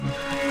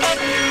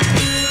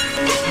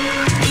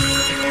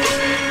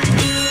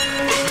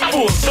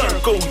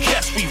circle,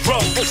 yes, we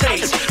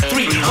rotate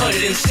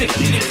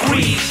 360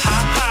 degrees.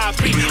 High,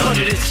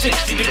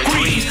 360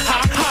 degrees.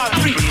 High,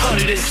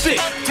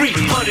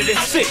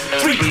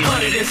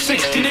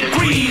 360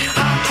 degrees.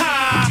 High.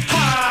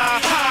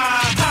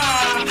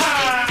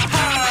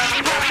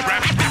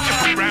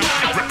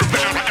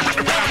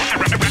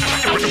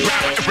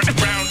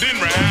 Round and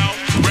round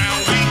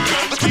we go.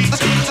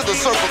 To the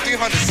circle,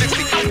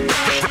 360.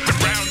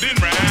 Round and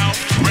round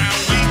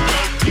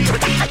we go.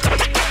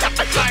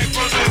 Life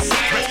was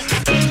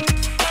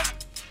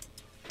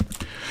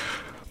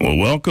Well,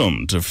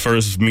 welcome to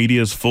First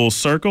Media's Full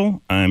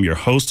Circle. I'm your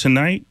host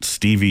tonight,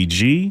 Stevie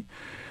G,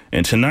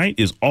 and tonight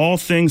is all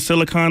things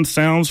Sillicon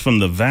sounds from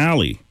the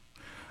Valley.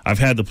 I've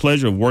had the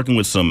pleasure of working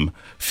with some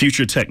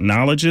future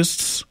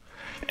technologists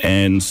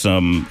and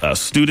some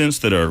students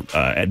that are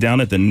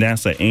down at the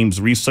NASA Ames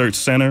Research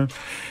Center,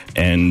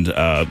 and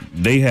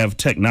they have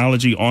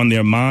technology on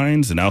their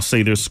minds, and I'll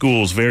say their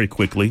schools very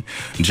quickly: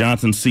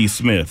 Johnson C.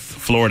 Smith,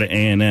 Florida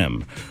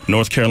A&M,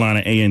 North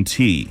Carolina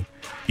A&T,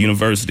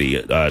 University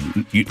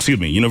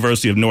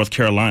of North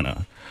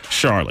Carolina,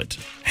 Charlotte,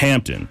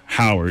 Hampton,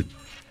 Howard,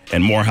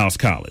 and Morehouse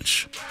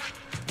College.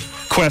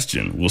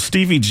 Question: will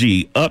Stevie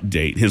G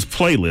update his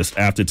playlist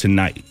after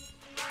tonight?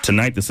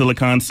 Tonight, the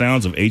Sillicon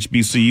sounds of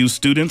HBCU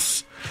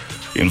students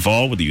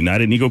involved with the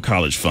United Negro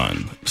College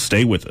Fund.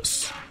 Stay with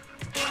us.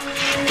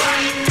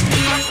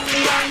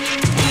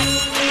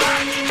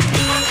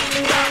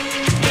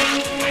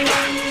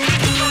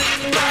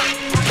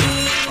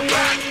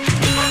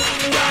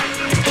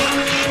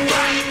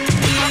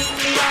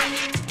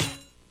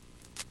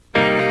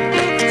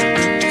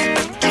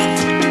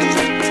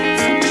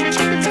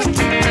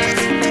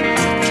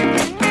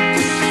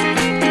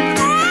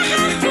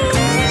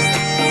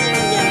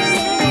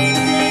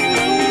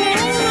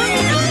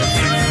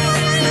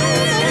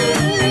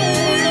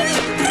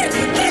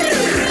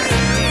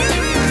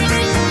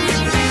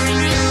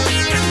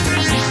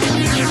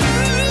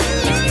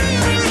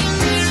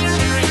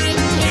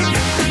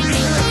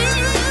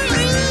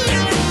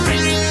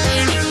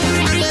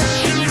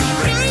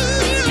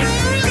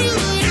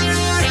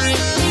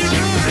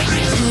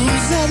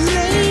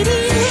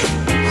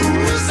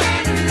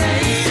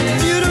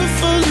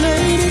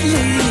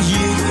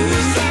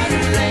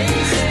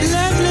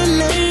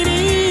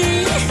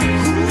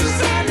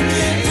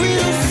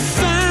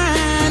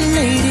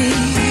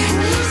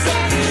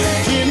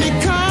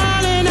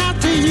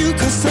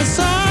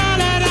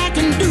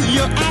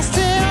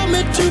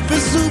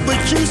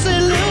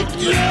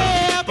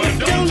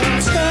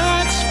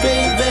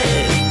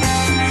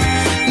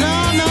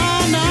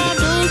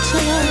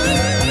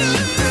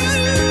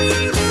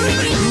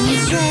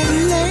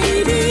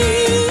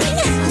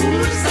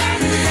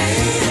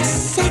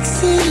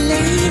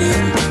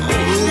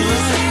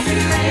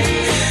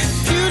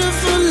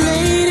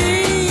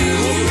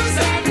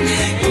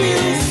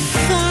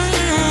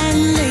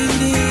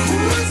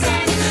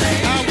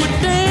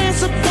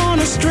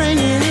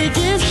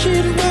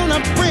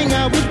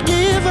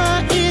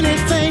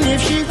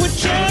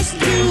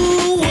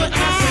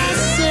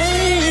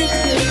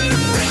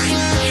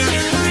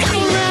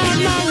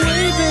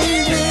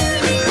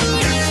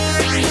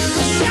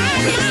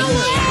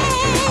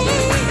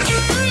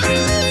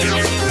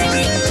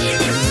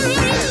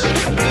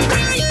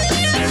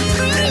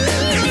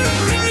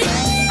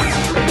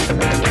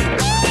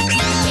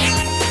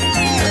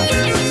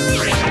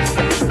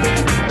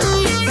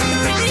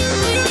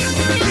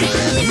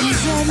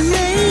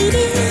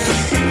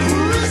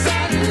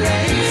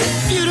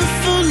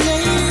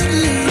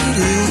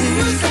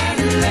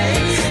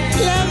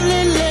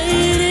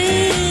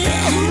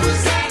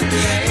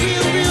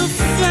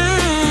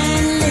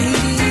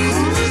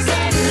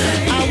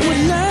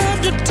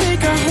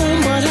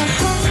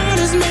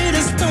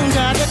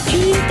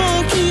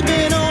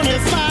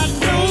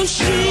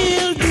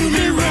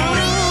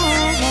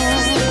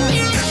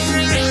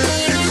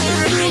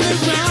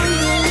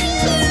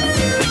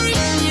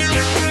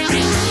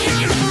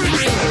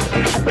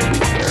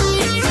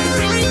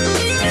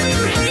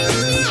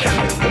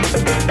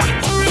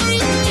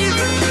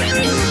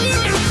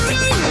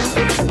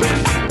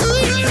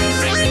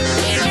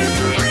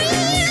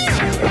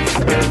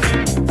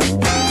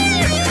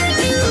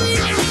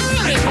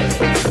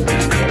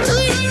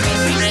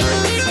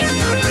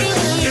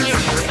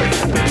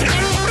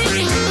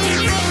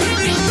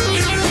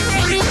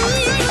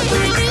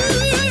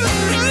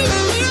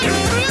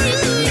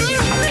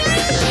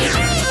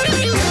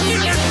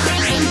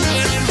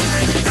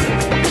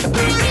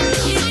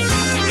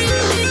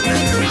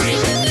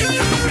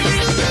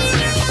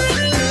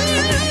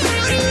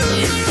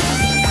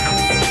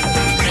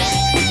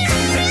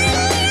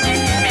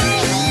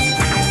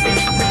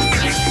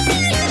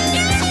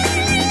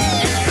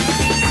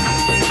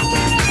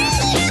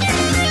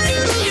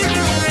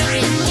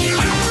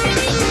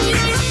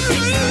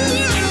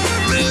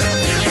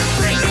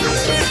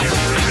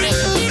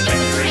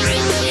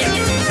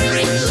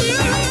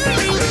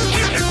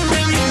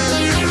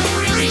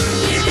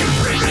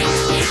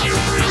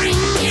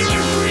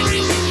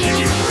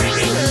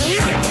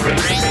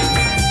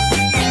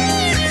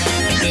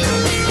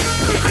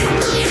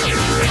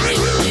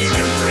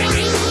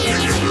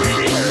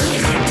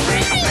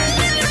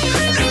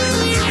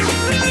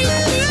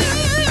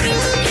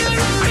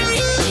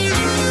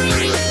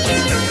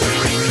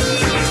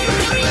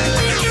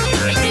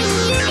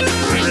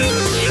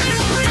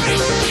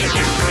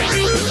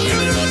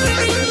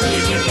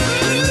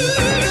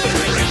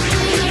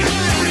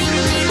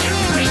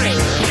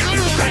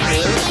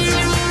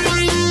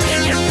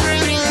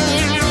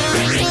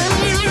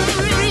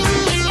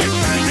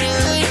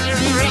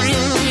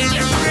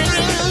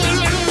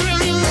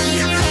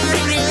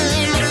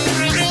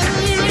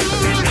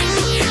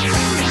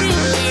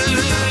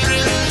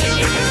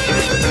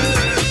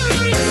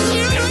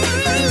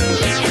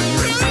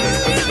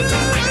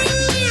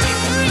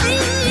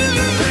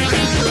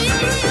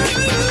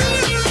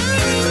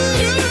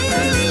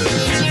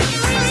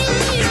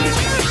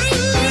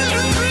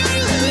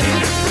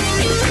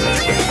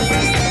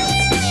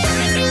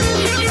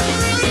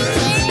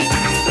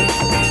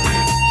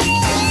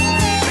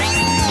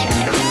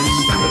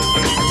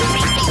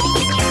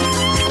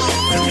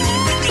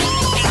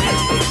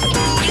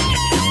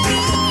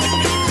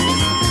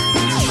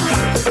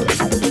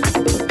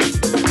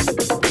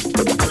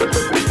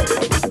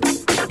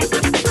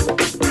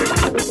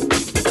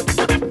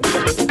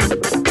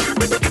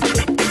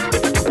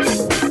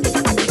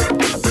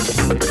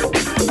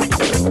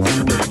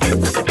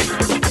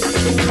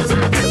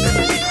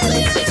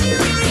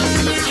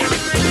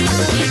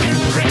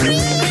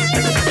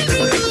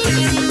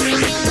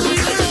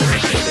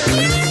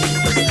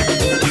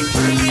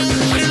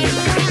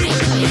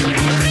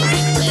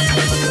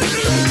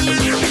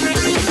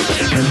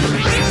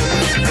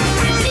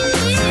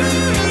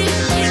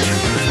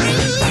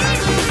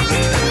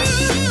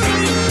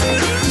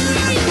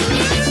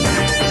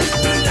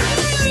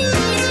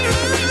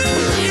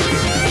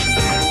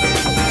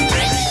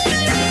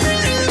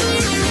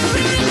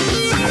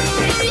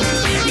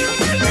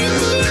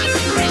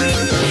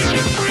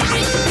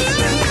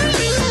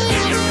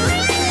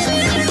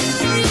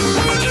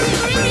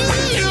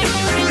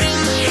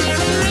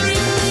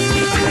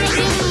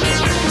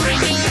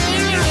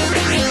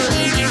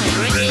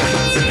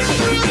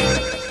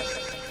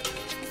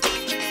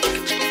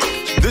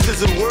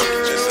 is a world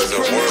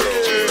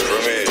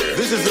premiere.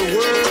 This is a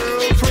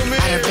world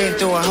premiere. I done been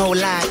through a whole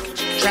lot.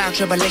 Trial,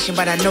 tribulation,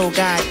 but I know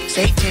God.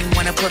 Satan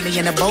wanna put me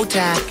in a bow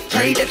tie.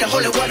 Pray that the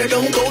holy water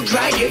don't go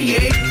dry,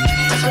 yeah.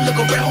 As I look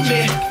around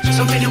me,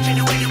 so many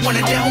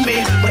wanna down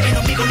me, but ain't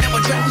no me gon' never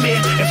drown me.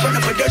 In front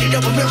of a dirty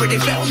double mirror, they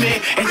found me,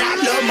 and I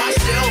love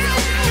myself.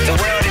 The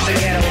world is a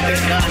ghetto with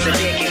big guns and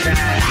dick inside.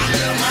 I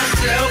love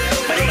myself,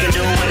 But they can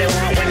do what they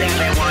want whenever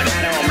they want, I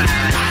don't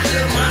mind. I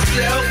love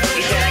myself,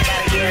 He said I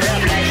gotta get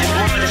up like some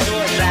more to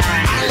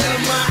suicide. I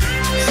love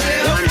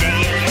myself. One day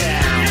at a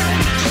time,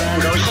 sun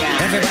go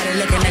shine. Everybody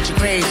looking at you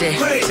crazy.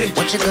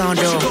 What you gonna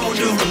do?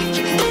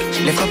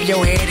 Lift up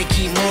your head and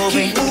keep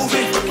moving.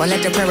 Or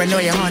let the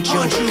paranoia haunt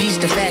you. Peace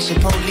to fashion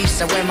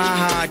police, I wear my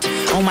heart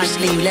on my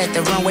sleeve, let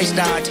the runway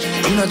start.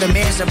 You know the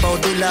miserable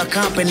do love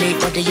company.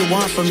 What do you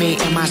want from me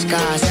and my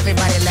scars?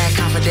 Everybody lack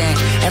confident.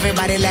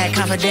 Everybody lack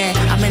confident.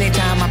 How many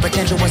times my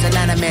potential was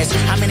anonymous?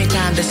 How many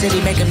times the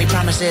city making me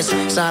promises?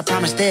 So I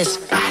promise this.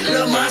 I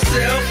love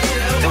myself.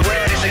 The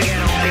world is a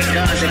ghetto with big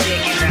guns and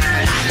dick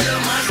inside. I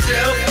love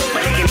myself.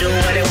 But they can do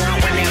what they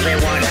want whenever they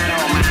want, I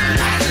don't mind.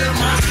 I love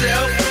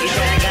myself. He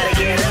said I gotta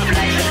get up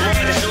like some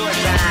more to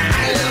suicide.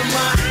 I love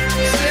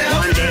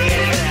myself. One day at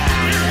a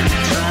time,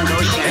 sun go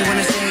shine. They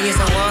wanna say it's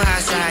a war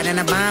outside, and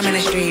a bomb in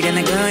the street, and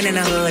a gun in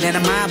the hood, and a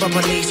mob of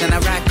police, and a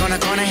rock on the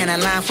corner, and a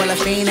line full of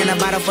fiend, and a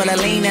bottle full of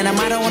lean, and a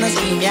motto on a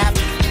scheme, yep.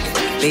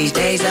 These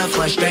days of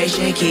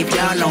frustration keep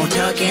y'all on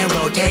tuck in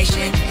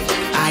rotation.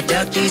 I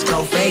duck these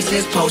cold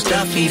faces, post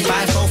up, feed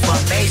 5-4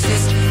 for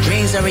bases.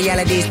 Dreams are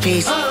reality's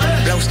piece.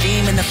 Blow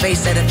steam in the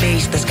face of the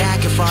beast. The sky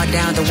can fall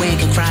down, the wind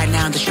can cry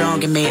now. The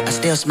strong in me, I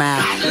still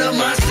smile. I love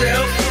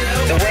myself.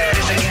 The world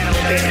is a ghetto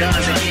with big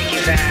guns and dick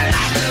inside.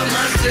 I love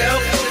myself.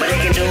 But they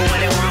can do what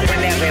they want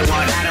whenever they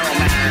want, I don't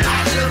mind. I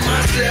love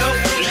myself.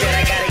 He said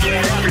I gotta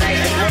get up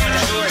like some more to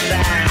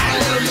suicide. I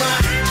love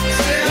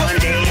myself. One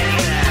day at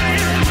a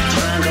time,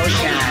 sun go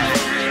shine.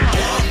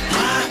 Walk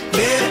my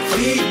bare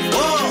feet,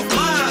 walk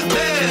my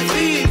bare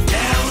feet.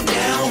 Down,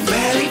 down,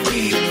 valley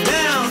beat.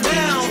 Down,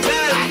 down,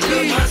 valley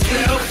beat. I love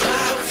myself.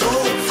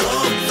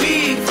 5-4,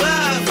 feet,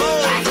 5-4.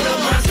 I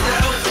love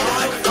myself.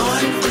 Heart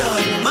on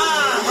blood, my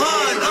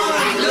heart on.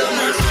 I love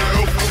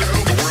myself.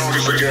 The world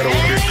is a ghetto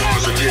with big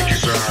guns and dick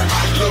inside.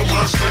 I love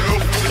myself.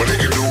 But they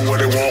can do what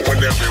they want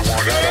whenever they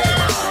want, I don't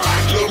mind. I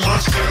love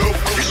myself.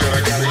 He said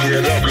I gotta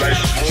get up like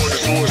some more to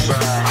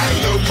suicide. I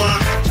love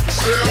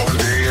myself. One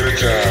day at a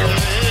time.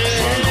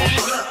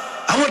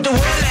 I went to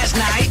war last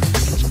night.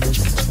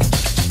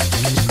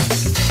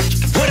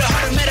 With a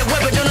automatic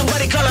weapon, don't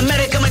nobody call a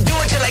medic. I'ma do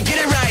it till I get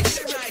it right.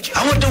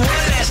 I went to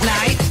war last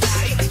night.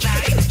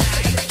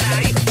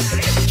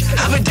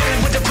 I've been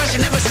dealing with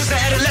depression ever since I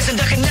had a lesson.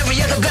 I can never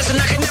hear the blessing.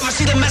 I can never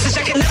see the message.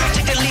 I can never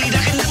take the lead.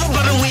 I can never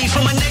bob and weave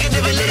from my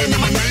negative and letting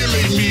them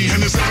annihilate me.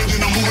 And it's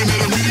evident I'm moving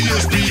at a medium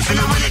speed.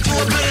 Finna run into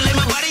a building, lay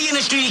my body in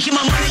the street. Keep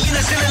my money in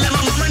the ceiling, let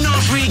my mama know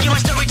I'm free. Give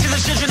my story to the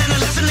children and a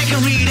lesson they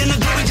can read. And the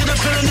glory to the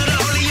feeling of the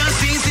holy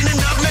unseen. Seen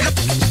enough, make a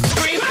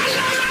scream. I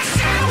love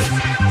myself.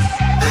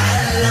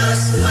 I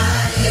lost my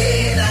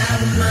head. I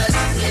must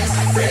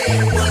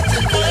explain what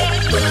the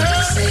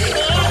Bible said.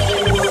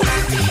 Oh,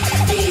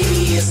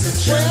 it's a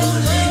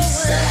trouble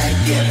inside.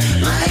 Yeah,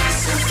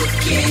 myself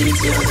again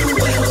till the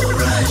well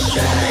runs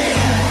dry.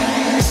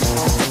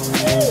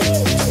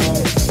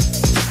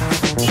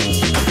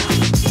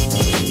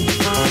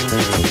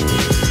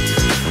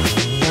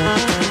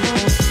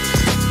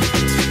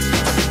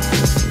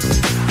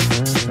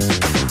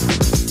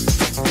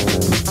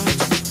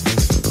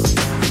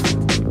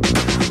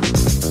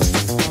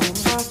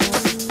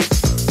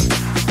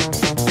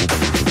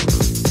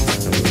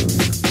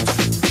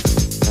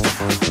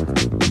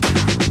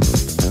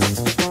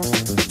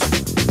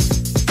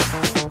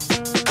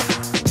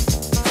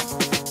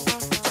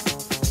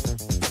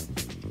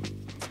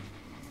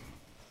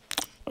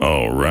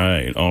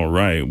 All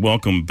right.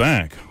 Welcome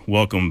back.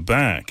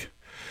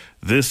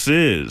 This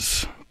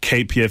is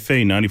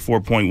KPFA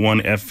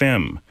 94.1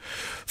 FM.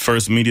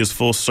 First Media's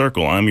Full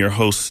Circle. I'm your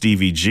host,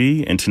 Stevie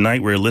G, and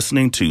tonight we're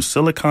listening to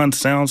Sillicon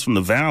Sounds from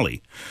the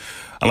Valley.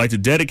 I'd like to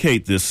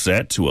dedicate this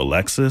set to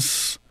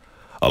Alexis,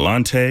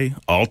 Alante,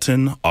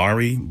 Alton,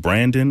 Ari,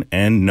 Brandon,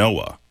 and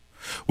Noah.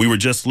 We were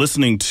just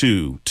listening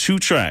to two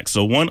tracks,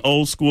 so one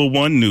old school,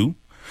 one new.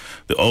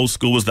 The old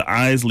school was the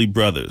Isley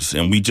Brothers,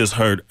 and we just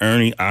heard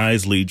Ernie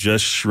Isley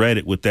just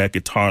shredded with that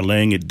guitar,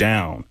 laying it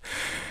down.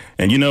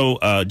 And, you know,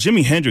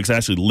 Jimi Hendrix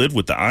actually lived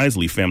with the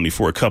Isley family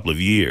for a couple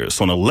of years.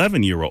 So an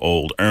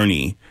 11-year-old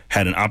Ernie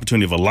had an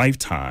opportunity of a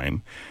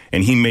lifetime,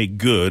 and he made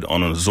good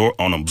on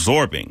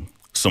absorbing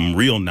some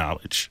real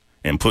knowledge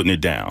and putting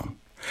it down.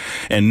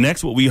 And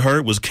next, what we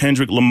heard was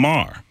Kendrick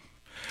Lamar,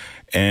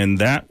 and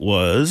that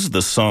was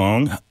the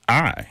song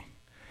I.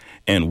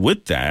 And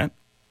with that,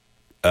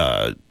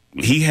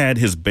 he had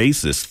his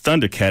bassist,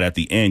 Thundercat, at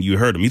the end. You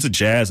heard him. He's a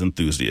jazz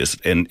enthusiast,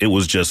 and it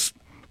was just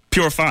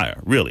pure fire,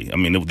 really. I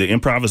mean, the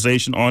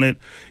improvisation on it,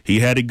 he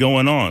had it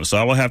going on. So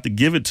I will have to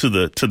give it to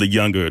the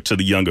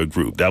younger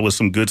group. That was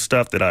some good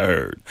stuff that I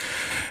heard.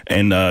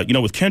 And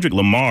with Kendrick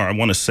Lamar, I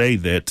want to say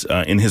that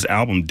in his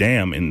album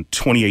Damn in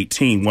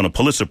 2018 won a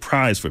Pulitzer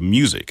Prize for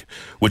music,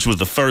 which was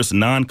the first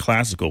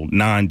non-classical,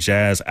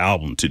 non-jazz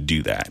album to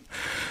do that.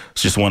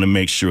 Just want to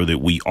make sure that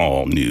we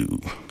all knew.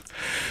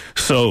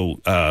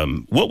 So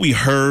what we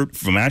heard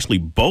from actually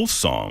both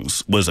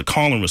songs was a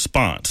call and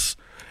response.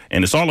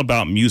 And it's all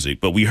about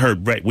music, but we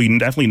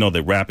definitely know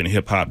that rap and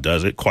hip hop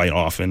does it quite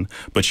often,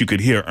 but you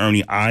could hear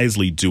Ernie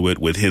Isley do it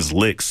with his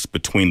licks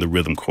between the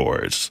rhythm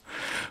chords.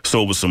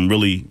 So it was some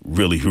really,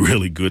 really,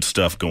 really good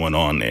stuff going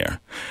on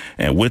there.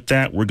 And with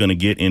that, we're going to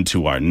get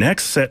into our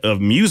next set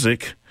of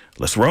music.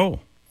 Let's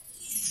roll.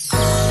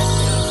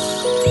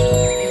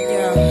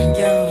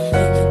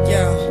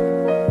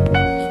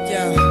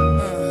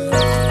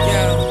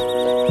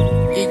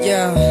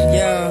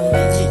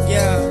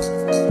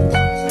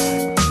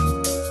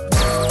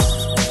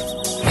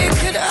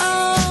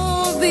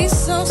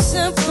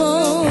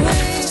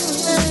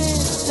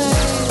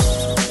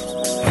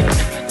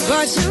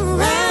 But you'd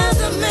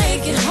rather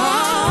make it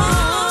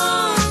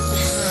hard.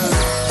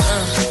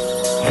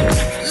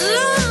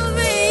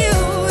 Loving you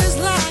is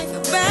like a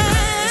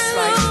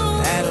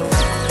battle.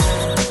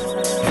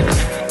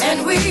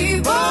 And we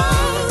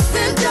both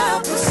end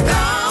up with scars.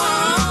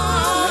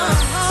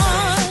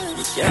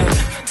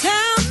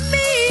 Tell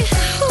me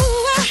who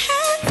I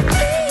have to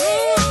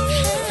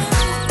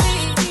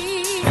be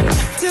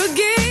to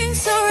get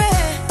so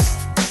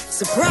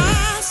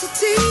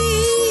reciprocity.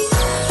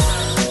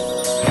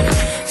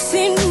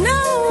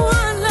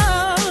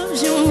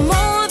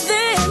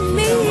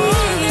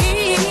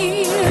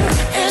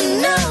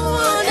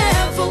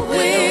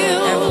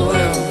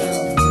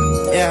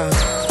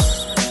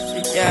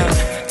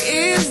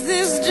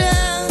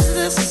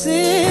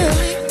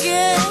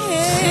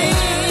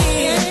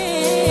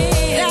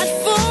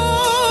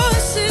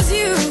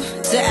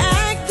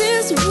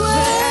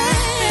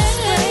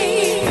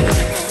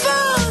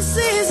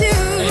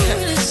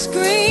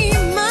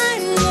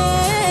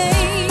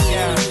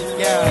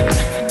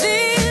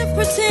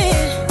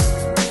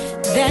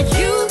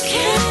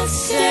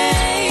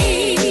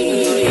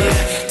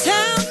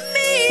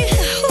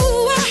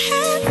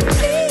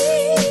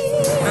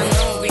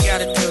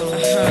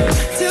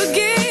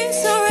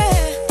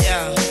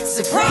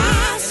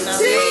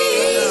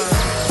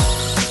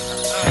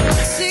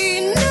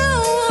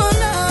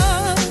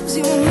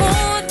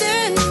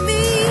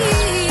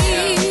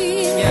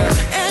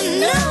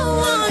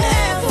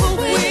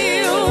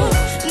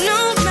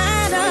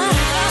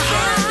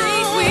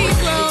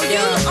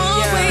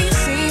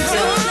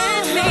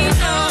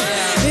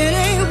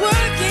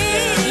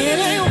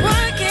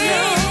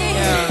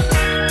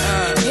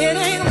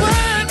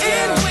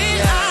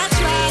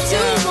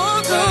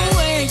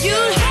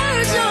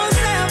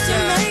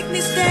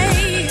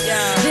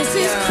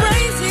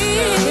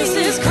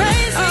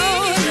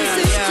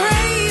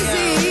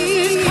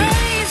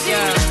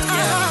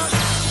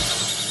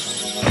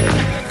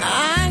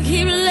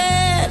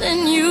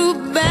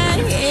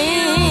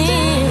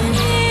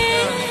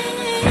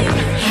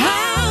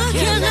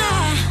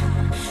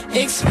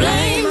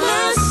 Explain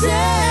myself.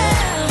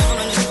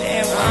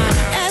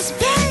 As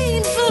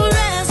painful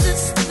as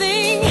this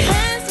thing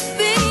has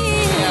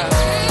been,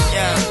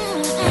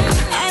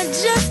 I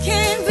just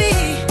can't be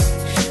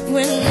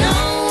with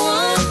no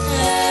one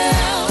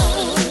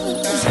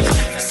else.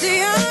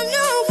 See, I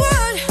know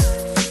what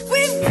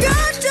we've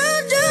got to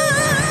do.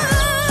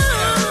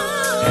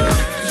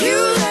 You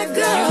let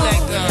go,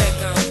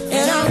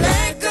 and I'll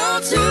let go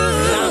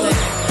too.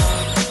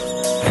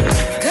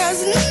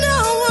 'Cause no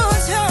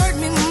one's hurt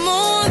me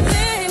more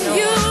than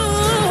you,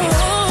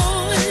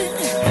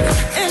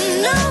 and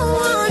no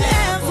one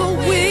ever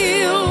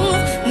will.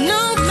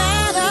 No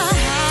matter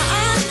how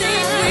I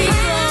think we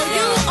go,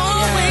 you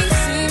always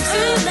seem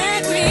to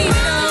let me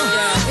know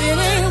it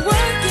ain't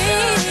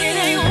working, it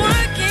ain't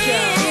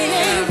working, it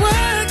ain't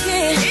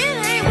working, it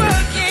ain't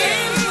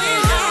working.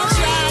 When I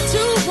try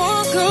to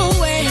walk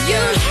away,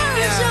 you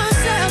hurt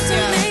yourself to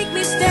make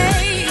me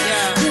stay.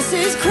 This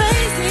is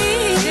crazy,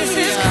 this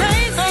is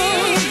crazy,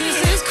 this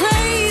is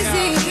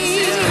crazy, this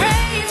is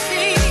crazy.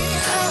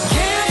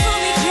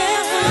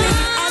 Care for me,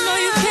 I know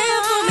you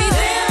care for me,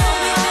 there for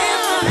me, there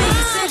for me.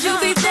 You said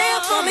you'd be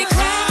there for me,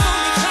 cry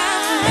for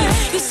me.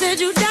 You said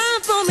you'd die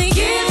for me,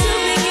 give to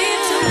me,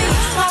 give to me.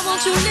 Why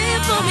won't you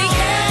live for me,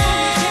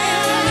 care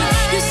for me?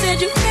 You said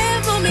you care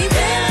for me,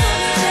 there for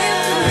me, there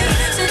for me.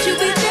 Said you'd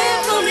be there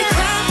for me,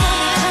 cry for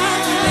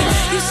me.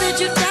 You said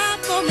you'd die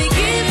for me,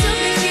 give to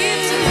me,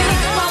 give to me.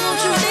 Why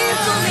won't you live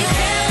for me,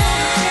 care for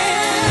me?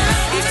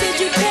 You said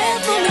you care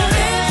for me,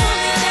 there for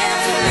me, there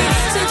for me.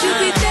 Said you'd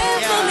be there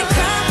for me,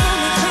 cry for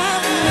me, cry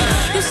for me.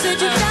 You said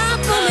you'd die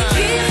for me,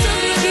 give to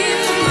me, give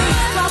to me.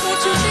 Why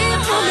won't you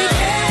live for me,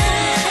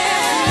 care for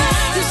me?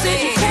 You said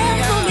you care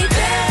for me,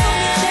 there for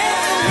me, there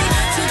for me.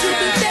 Said you'd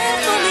be there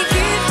for me,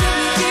 give to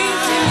me, give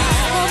to me.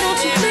 Why won't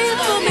you live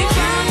for me,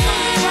 cry for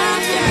me, cry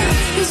for me.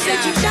 You said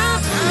you'd die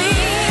for me.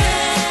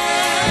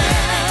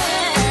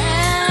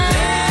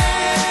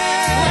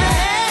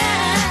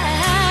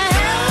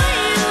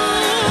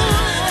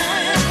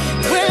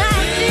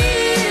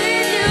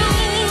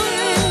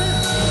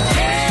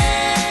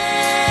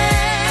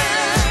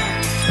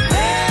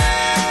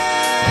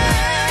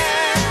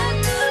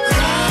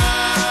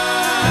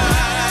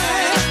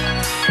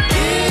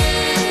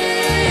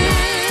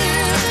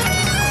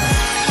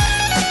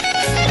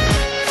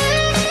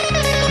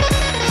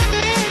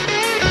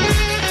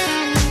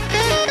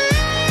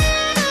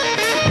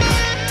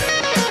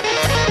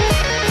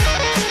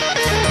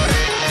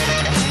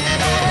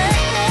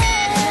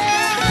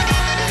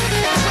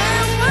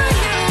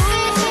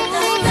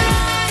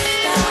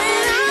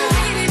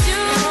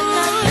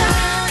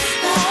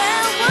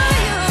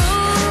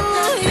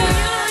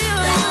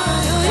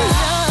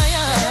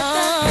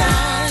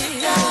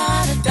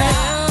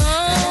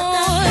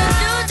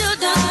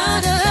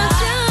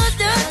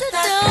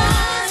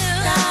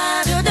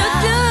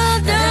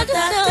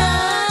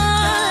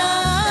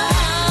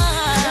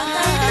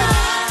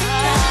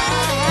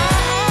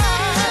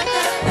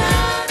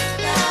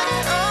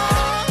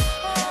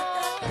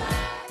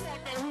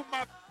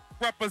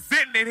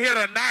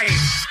 here tonight.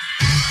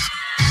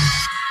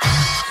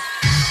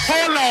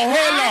 Hold on. I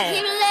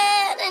keep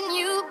letting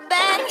you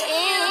back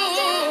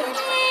in.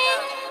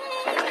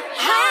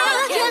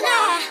 How can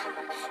I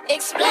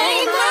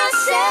explain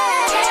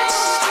myself?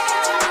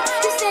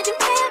 You said you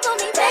cared for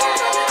me,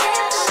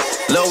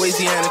 baby.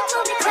 Louisiana,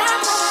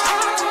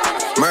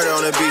 murder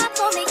on the beat.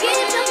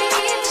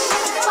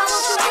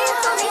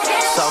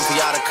 Something for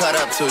y'all to cut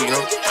up to, you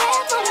know?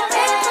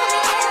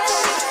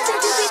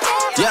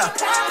 Yeah.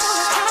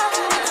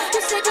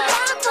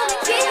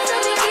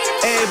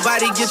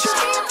 Everybody get your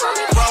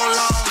roll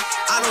on.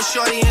 I know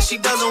shorty and she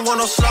doesn't want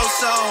no slow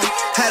song.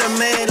 Had a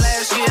man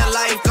last year,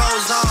 life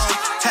goes on.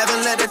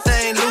 Haven't let the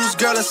thing loose,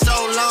 girl, in so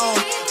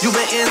long. You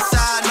been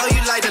inside, know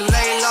you like to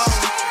lay low.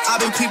 I've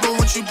been peeping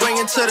what you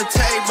bringing to the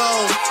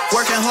table.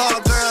 Working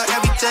hard, girl,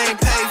 everything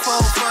paid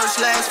for. First,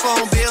 last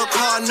phone bill,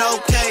 car, no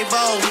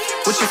cable.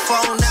 With your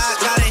phone out,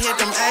 gotta hit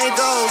them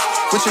angles.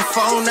 With your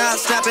phone out,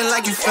 snapping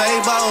like you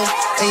Fable.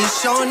 And you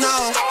showing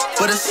off,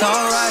 but it's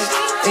alright.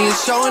 And you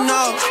showing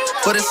off,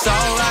 but it's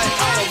alright.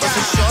 It's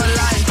a short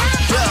life,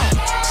 yeah.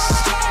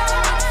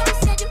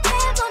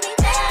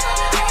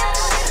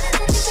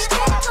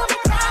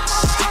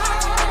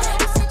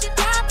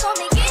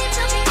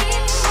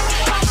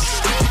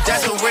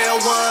 That's a real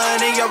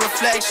one in your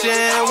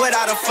reflection.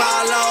 Without a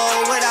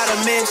follow, without a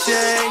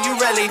mention. You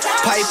really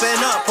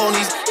piping up on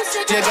these.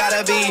 You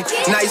gotta be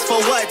nice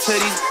for what to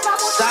these.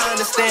 I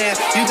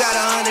understand. You got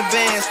 100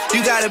 bands.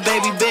 You got a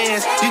baby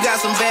Benz. You got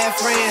some bad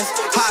friends.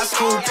 High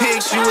school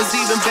pics. You was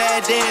even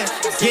bad then.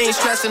 You ain't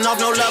stressing off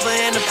no lover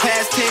in the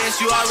past tense.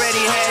 You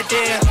already had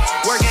them.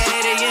 Work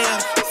at 8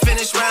 a.m.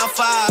 Finish round 5.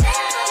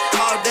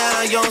 All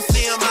down. You don't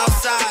see them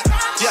outside.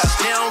 Yeah,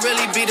 they don't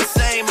really be the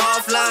same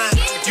offline.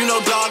 You know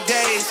dog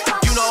days,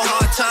 you know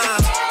hard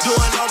times.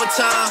 Doing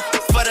overtime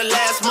for the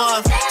last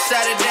month.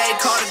 Saturday,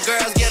 call the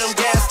girls, get them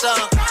gassed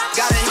up.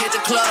 Gotta hit the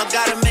club,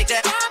 gotta make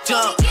that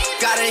jump.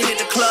 Gotta hit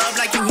the club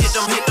like you hit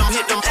them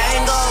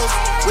angles.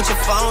 With your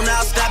phone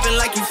out, snapping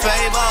like you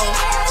Fable.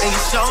 And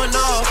you showing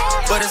off,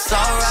 but it's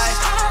alright.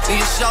 And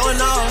you showing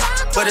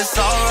off, but it's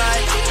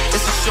alright.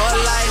 It's a short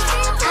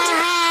life.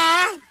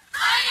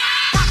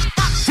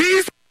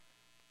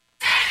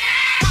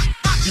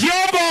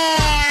 Your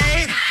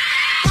boy,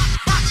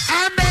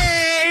 I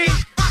made.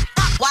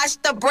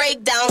 Watch the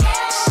breakdown.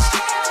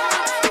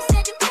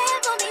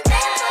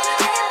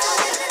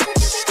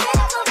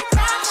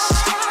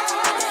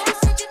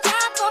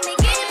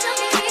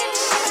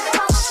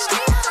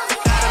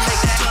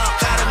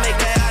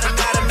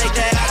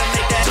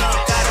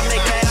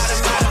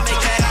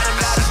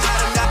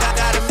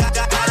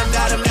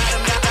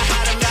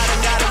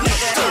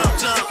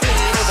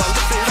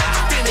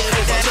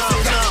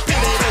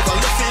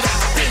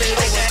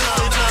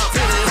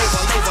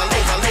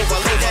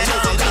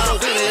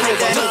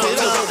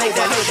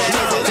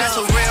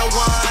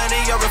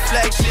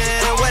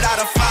 Without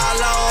a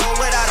follow,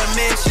 without a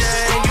mention.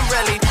 You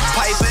really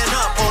piping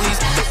up on these.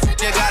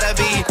 You gotta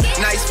be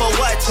nice for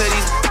what to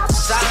these.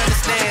 I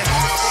understand.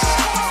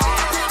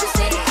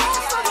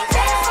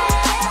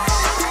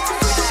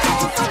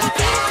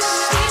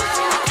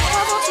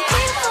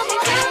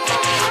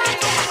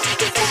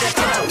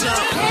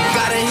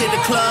 Gotta hit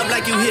the club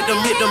like you hit them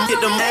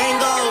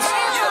angles.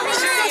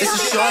 It's a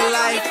short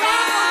life.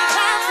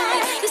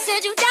 You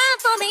said you down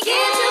for me, give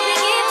to me.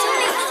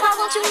 Why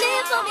won't you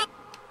live for me?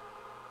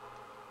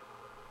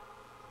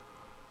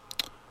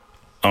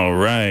 All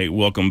right,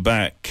 welcome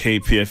back.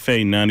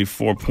 KPFA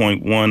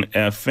 94.1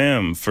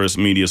 FM, First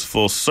Media's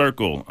Full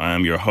Circle. I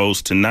am your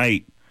host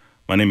tonight.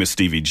 My name is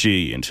Stevie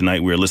G, and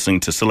tonight we're listening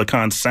to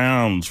Sillicon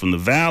Sounds from the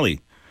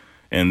Valley.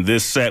 And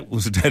this set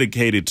was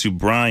dedicated to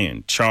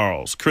Brian,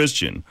 Charles,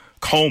 Christian,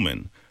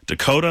 Coleman,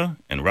 Dakota,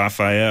 and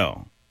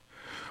Raphael.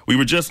 We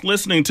were just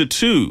listening to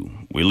two.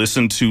 We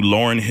listened to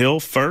Lauryn Hill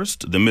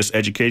first, The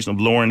Miseducation of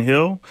Lauryn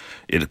Hill.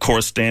 It, of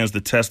course, stands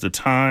the test of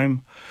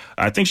time.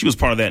 I think she was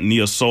part of that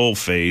neo-soul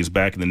phase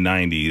back in the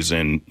 90s,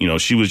 and, you know,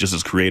 she was just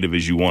as creative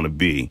as you want to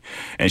be.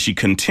 And she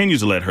continues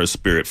to let her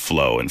spirit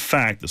flow. In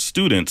fact, the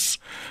students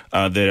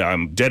that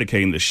I'm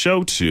dedicating the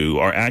show to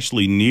are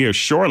actually near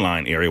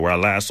Shoreline area where I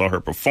last saw her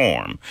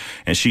perform.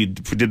 And she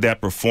did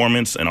that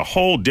performance and a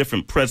whole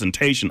different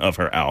presentation of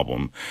her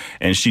album.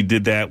 And she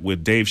did that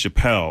with Dave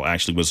Chappelle,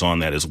 actually was on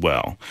that as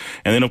well.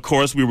 And then, of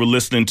course, we were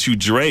listening to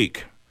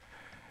Drake.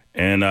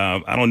 And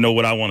I don't know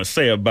what I want to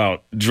say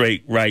about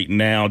Drake right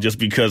now just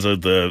because of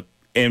the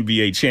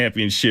NBA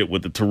championship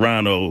with the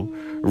Toronto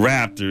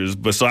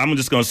Raptors. But so I'm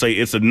just going to say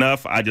it's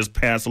enough. I just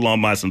pass along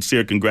my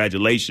sincere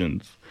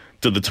congratulations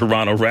to the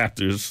Toronto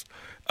Raptors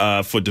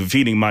for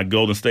defeating my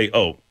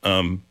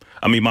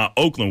my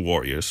Oakland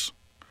Warriors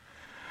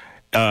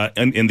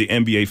in the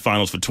NBA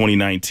Finals for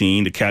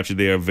 2019 to capture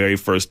their very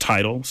first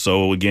title.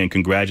 So, again,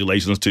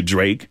 congratulations to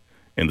Drake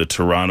and the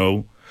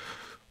Toronto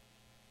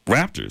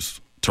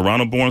Raptors.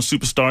 Toronto-born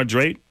superstar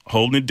Drake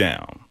holding it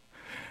down.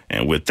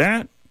 And with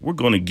that, we're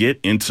going to get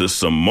into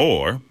some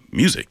more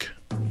music.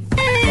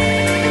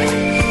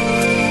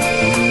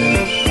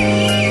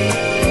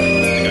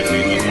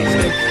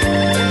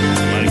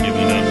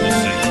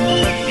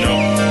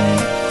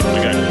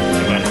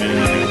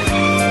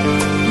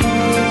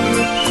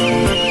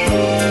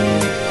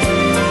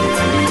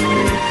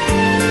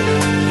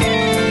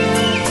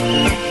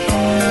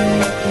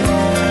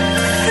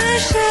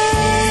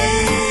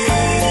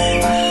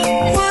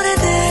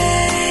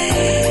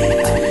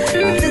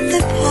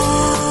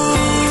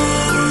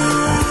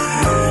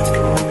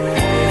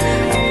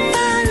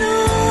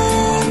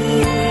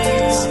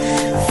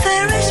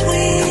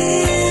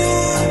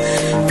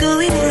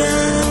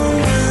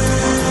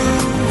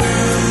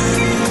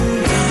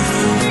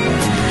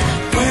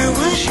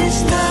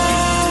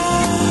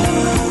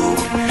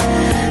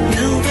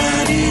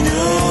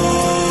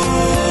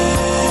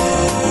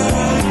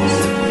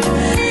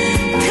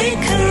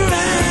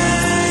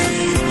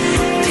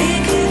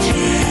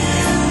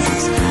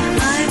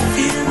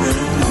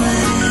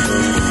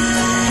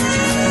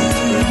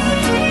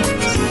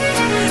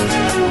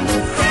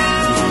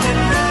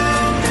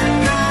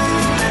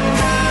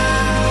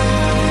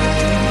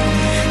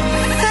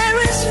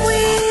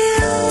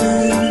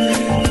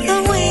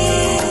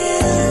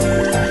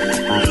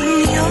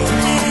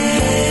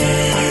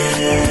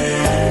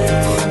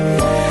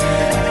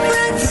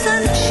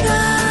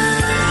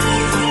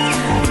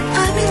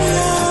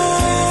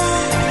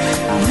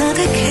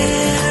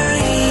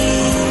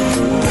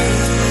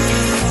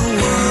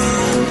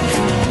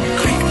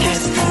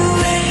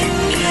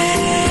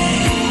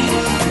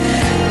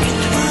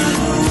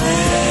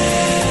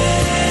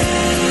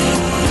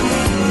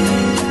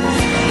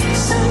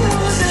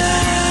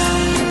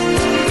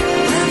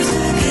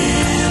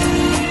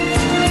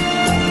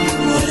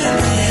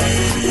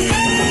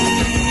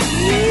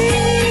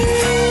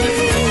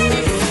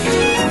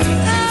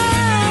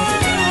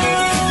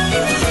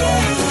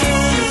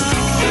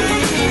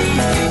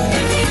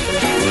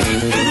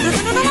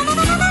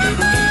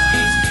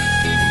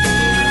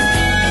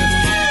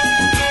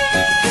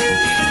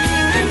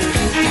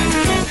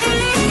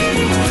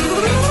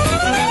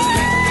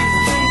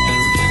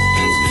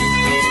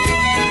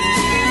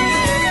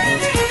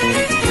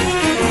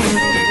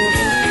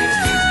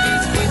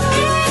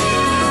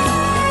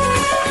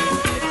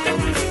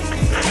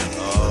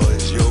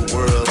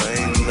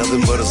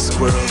 nothing but a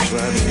squirrel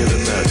trying to get a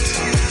nut.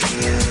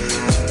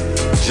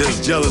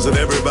 Just jealous of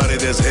everybody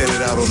that's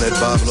headed out on that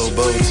Pablo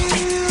boat.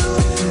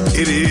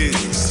 It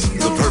is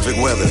the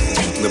perfect weather,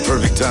 the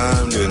perfect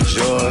time to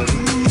enjoy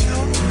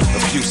a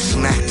few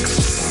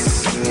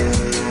snacks.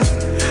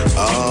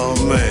 Oh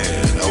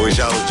man, I wish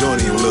I was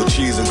joining you with a little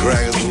cheese and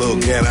crackers, a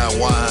little can-I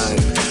wine,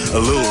 a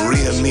little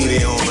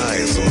Rianini on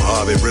ice, some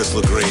Harvey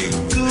Bristol cream.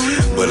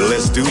 But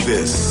let's do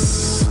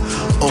this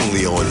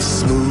only on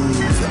Smooth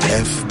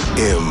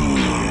FM.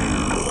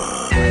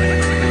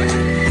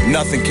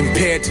 Nothing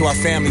compared to our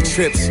family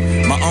trips.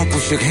 My uncle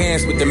shook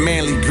hands with the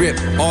manly grip.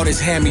 All this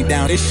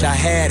hand-me-down, this shit I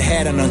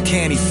had an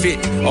uncanny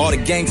fit. All the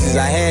gangsters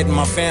I had in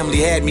my family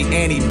had me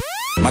Annie.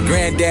 My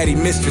granddaddy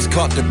mistress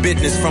caught the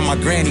business from my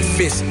granny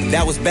fist.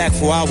 That was back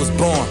before I was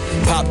born.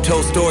 Pop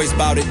told stories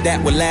about it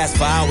that would last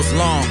for hours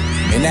long.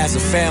 And as a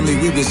family,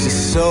 we was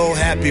just so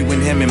happy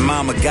when him and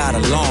mama got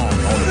along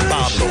on the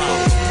Pablo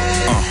boat.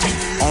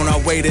 On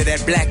our way to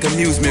that black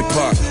amusement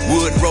park,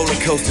 wood roller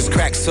coasters,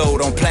 crack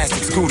sold on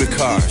plastic scooter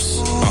cars.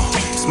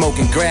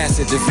 Smoking grass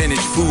at the vintage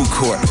food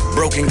court,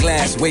 broken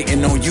glass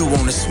waiting on you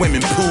on the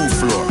swimming pool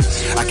floor.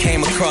 I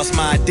came across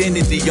my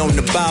identity on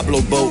the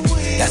Pablo boat.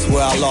 That's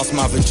where I lost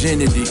my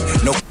virginity.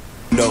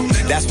 No,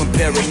 that's when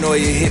paranoia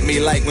hit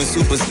me like when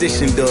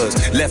superstition does.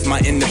 Left my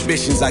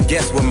inhibitions, I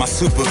guess, where my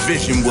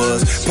supervision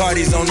was.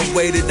 Parties on the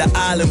way to the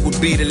island would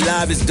be the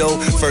livest though.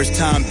 First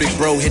time Big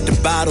Bro hit the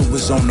bottle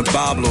was on the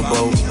Pablo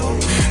boat.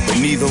 But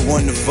neither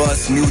one of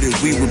us knew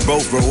that we would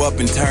both grow up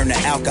and turn to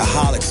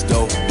alcoholics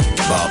though.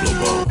 Pablo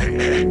boat.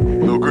 Hey,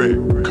 Lil Greg,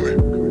 come here.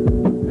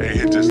 Hey,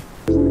 hit this.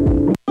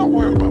 Don't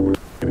worry about what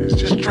it is.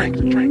 Just drink.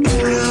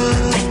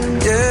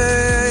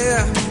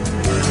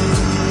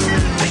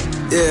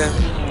 Yeah.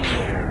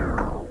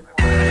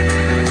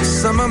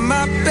 Some of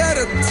my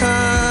better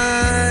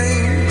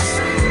times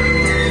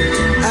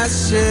I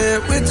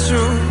shared with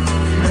you.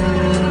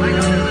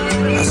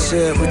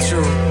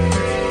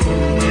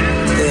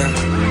 Yeah.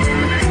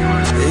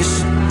 It's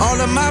all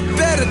of my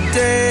better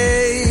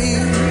days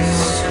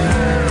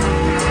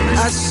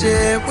I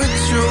shared with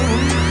you.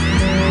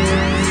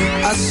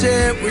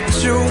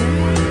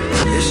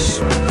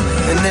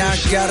 And now I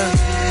gotta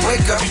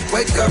wake up.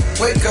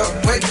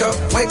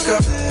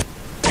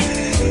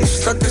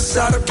 Stuck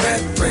inside a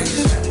rat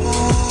race.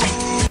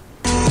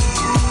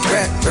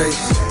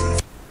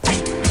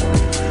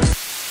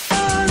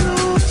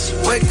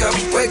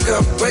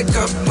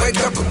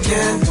 Wake up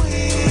again.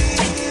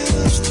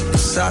 Stuck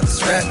inside this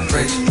rat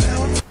race.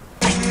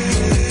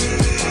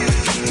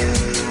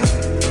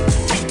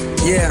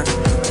 Yeah.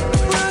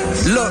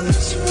 Look,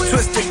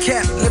 twist the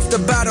cap, lift the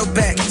bottle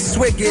back,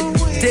 swig it,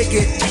 dig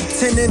it.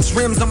 10-inch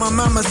rims on my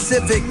mama's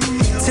Civic.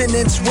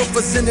 10-inch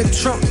woofers in the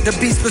trunk, to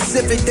be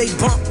specific, they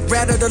bump.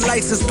 Rather the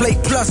license plate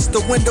plus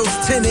the windows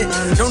tinted.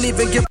 Don't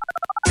even give a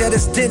that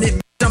it's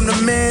dented. I'm the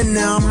man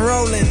now, I'm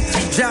rolling.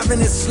 Driving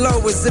it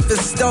slow as if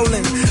it's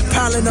stolen.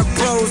 Piling up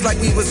bros like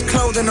we was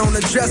clothing on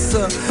a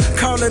dresser.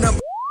 Calling up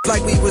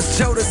like we was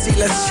Jodeci,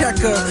 let's check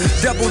her.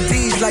 Double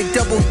D's like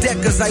double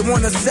deckers, I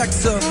wanna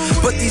sex her.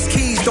 But these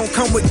keys don't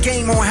come with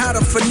game on how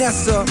to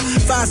finesse her.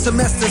 5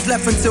 semesters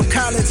left until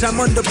college, I'm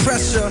under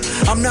pressure.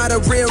 I'm not a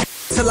real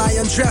till I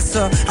undress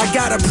her, I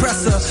gotta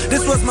press her.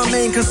 This was my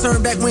main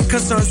concern back when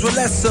concerns were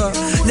lesser.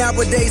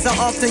 Nowadays I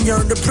often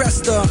yearn to press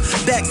the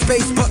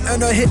backspace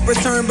button or hit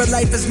return, but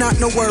life is not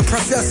no word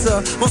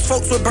processor. Most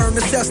folks would burn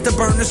the cess to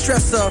burn the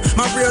stressor.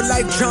 My real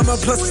life drama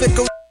plus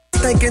fickle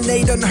thinking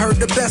they done heard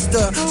the best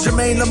of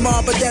Jermaine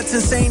Lamar, but that's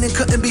insane and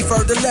couldn't be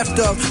further left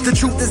of. The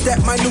truth is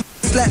that my new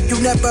slap, you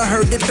never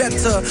heard it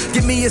better.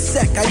 Give me a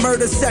sec, I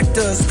murder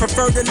sectors,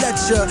 prefer to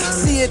lecture.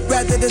 See it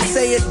rather than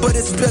say it, but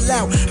it spill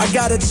out. I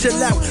gotta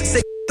chill out,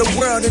 say the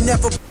world and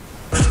never.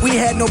 We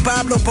had no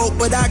Pablo boat,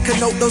 but I could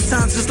note those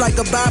times just like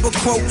a Bible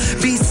quote.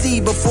 BC,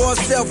 before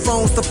cell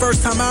phones, the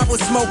first time I would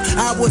smoke,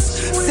 I was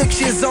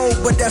 6 years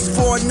old, but that's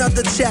for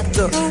another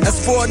chapter. That's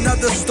for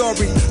another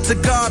story. To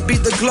God be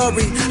the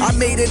glory. I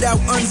made it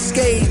out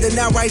unscathed, and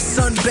now I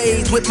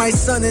sunbathe with my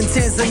son in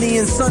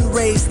Tanzanian sun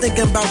rays,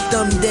 thinking about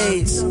them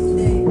days.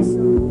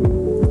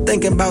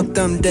 Thinking about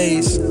them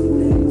days.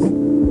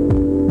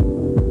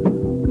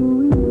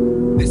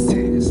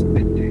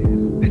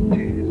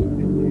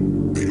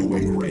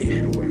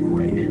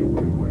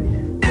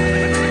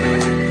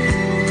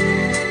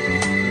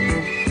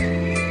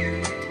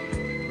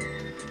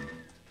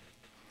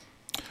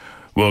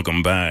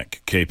 Welcome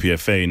back,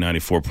 KPFA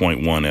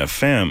 94.1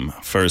 FM,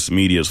 First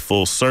Media's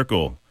Full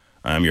Circle.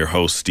 I'm your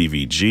host,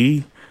 Stevie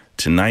G.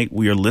 Tonight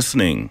we are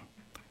listening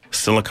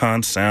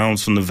Sillicon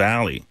Sounds from the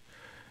Valley,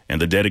 and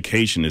the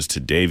dedication is to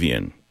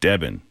Davian,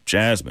 Devin,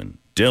 Jasmine,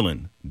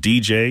 Dylan,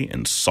 DJ,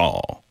 and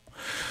Saul.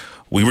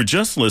 We were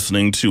just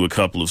listening to a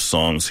couple of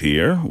songs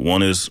here.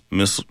 One is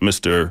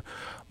Mr.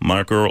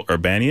 Michael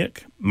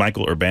Urbaniak,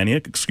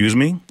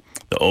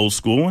 the old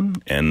school one,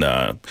 and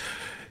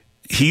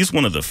he's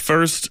one of the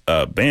first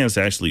bands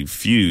to actually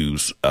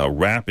fuse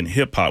rap and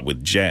hip-hop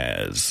with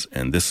jazz,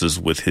 and this is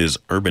with his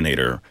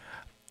Urbanator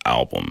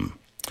album.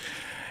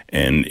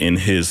 And in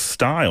his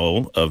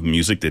style of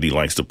music that he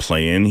likes to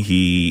play in,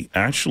 he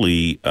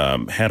actually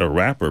had a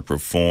rapper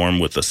perform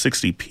with a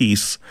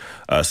 60-piece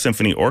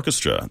symphony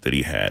orchestra that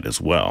he had as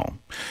well.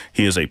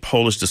 He is a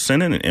Polish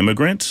descendant, an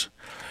immigrant,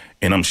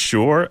 and I'm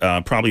sure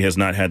probably has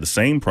not had the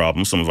same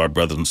problem some of our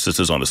brothers and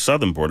sisters on the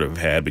southern border have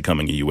had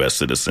becoming a U.S.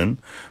 citizen,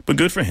 but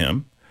good for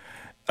him.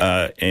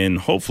 And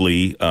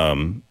hopefully,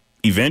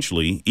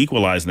 eventually,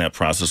 equalizing that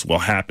process will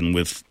happen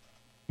with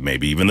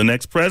maybe even the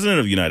next president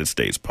of the United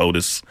States,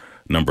 POTUS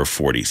number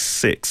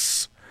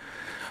 46.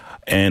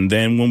 And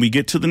then when we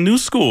get to the new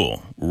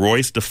school,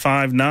 Royce the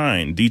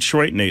 5'9",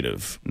 Detroit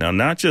native. Now,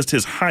 not just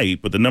his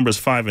height, but the numbers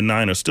 5 and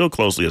 9 are still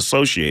closely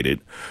associated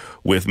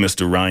with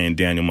Mr. Ryan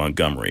Daniel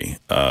Montgomery.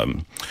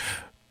 The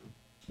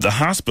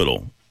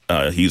hospital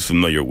he's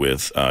familiar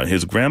with,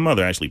 his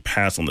grandmother actually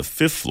passed on the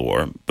 5th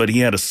floor, but he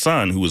had a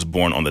son who was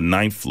born on the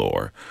 9th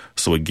floor.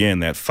 So again,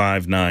 that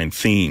 5'9"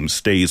 theme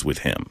stays with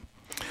him.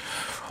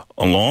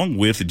 Along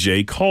with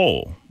J.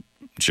 Cole,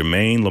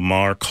 Jermaine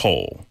Lamar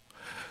Cole.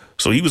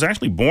 So he was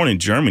actually born in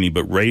Germany,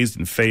 but raised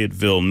in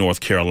Fayetteville, North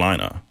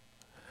Carolina.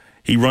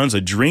 He runs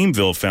a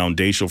Dreamville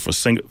Foundation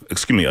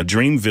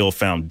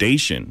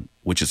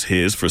which is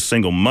his for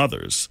single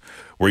mothers,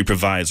 where he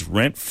provides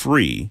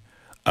rent-free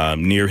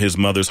near his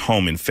mother's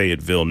home in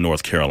Fayetteville,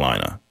 North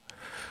Carolina.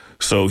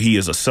 So he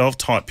is a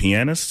self-taught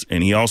pianist,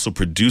 and he also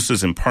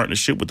produces in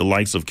partnership with the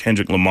likes of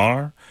Kendrick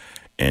Lamar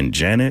and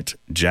Janet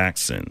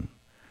Jackson.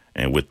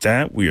 And with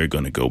that, we are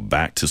going to go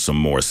back to some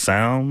more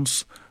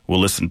sounds. We'll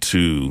listen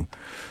to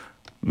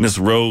Miss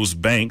Rose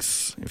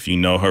Banks, if you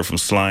know her from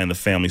Sly and the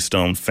Family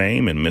Stone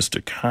fame, and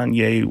Mr.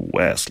 Kanye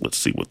West. Let's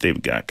see what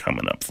they've got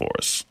coming up for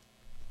us.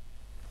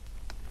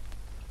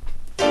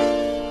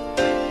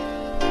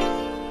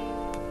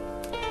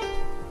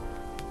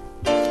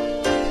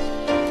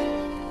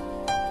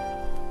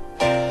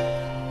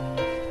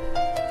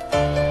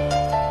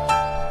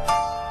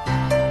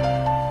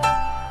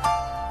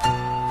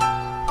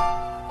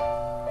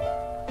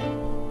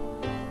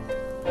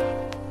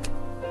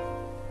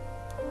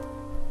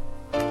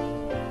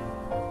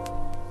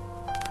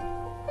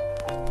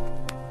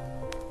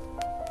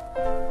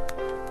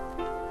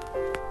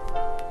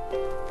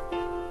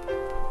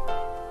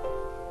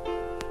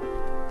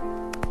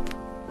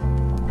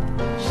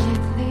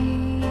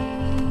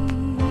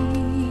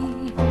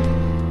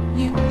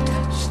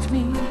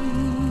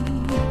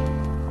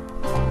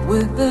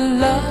 With the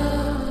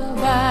love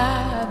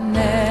I've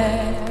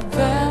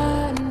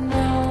never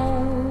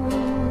known,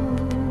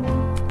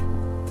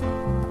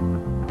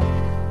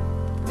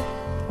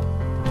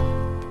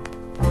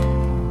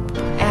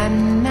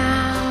 and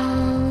now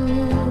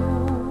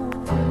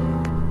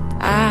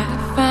I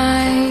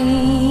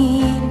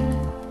find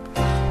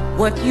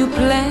what you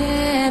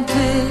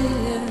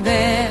planted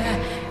there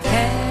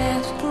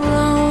has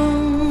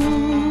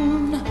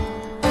grown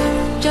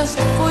just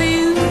for you.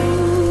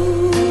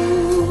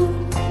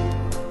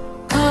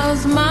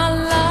 My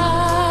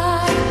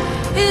life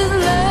is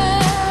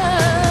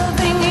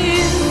loving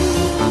you,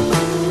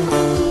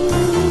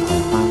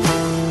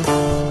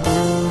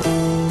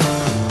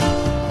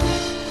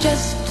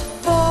 just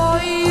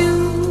for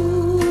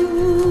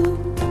you,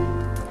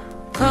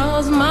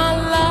 'cause my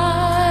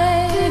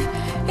life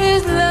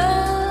is loving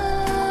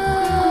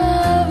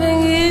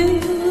you.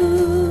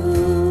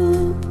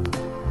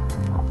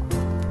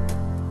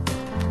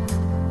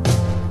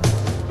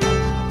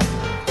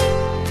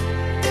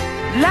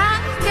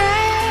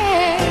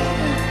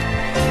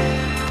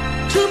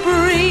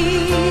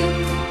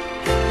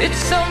 It's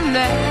so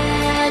natural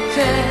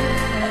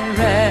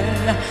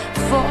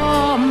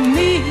for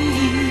me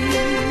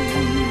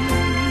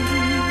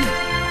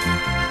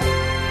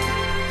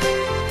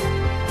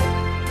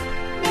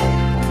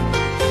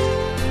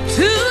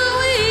to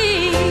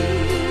eat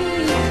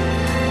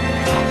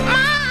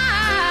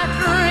my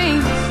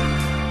dreams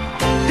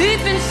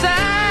deep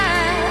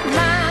inside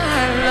my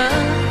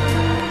love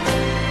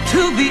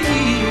to be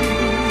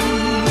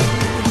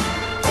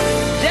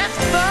just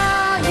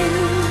for you.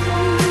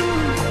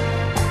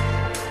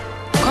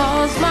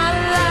 My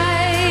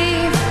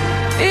life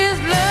is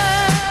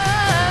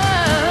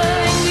love.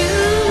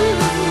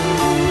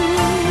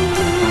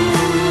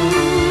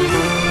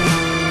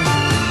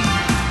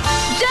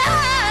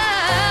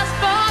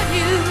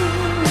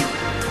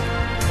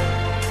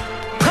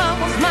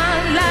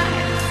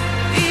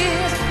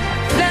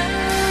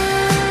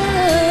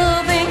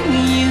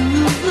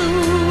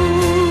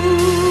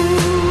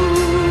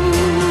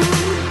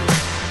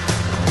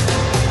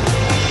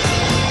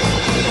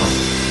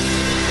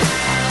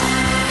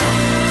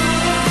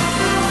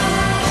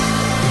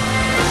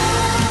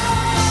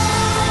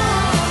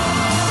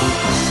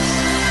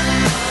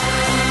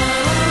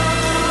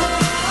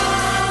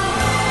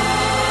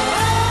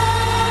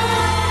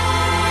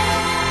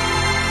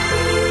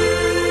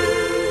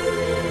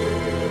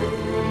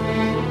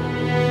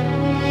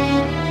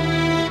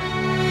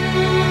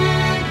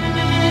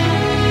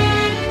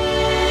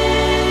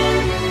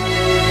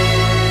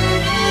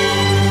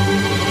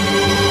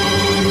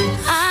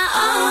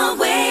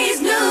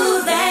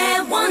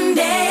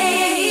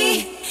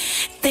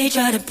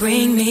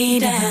 bring me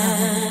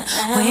down,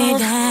 way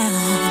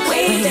down,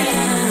 way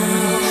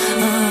down.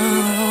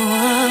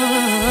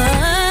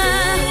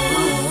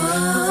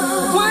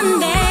 Oh,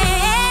 one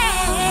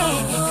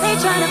day they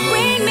try to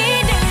bring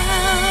me down.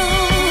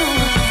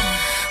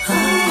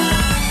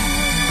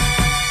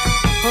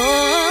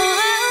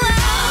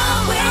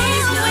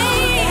 Always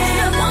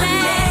knowing one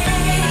day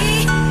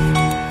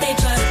they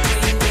try to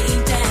bring me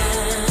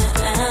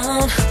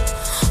down,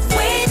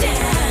 way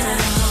down.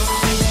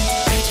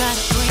 They try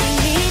to bring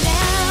me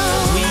down.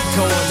 We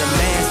going to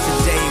mass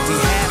today, we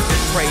have to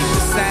pray.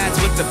 Besides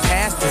what the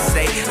pastor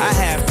say, I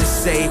have to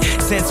say,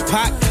 since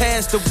Pac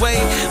passed away,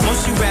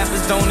 most you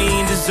rappers don't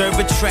even deserve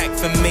a track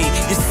from me.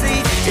 You see,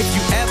 if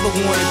you ever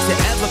wanted to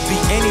ever be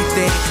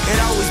anything,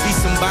 it'd always be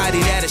somebody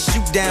that'll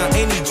shoot down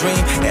any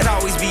dream. It'd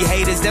always be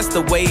haters, that's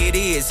the way it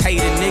is.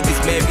 Hater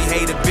niggas marry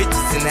hater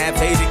bitches and have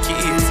hater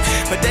kids.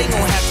 But they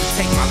gon' have to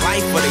take my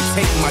life or they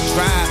take my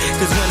drive.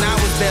 Cause when I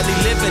was barely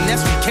living,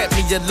 that's what kept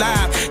me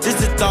alive.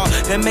 Just a thought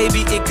that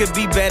maybe it could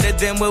be better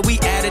than where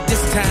we at this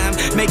time.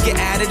 Make it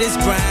out of this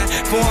grind,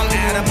 before I'm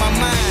out of my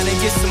mind and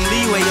get some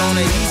leeway on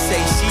it. He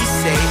say, she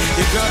say,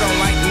 your girl don't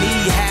like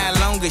me, how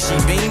long as she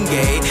been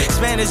gay?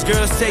 Spanish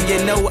girls say you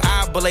know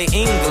I play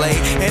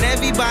English, and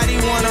everybody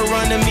wanna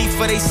run to me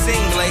for they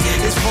singlet.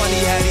 It's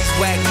funny how these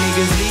whack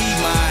niggas need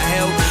my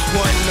help.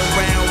 Wasn't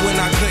around when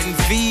I couldn't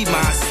feed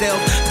myself.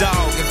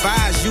 Dog, if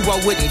I was you, I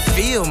wouldn't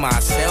feel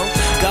myself.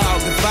 Dog,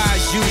 if I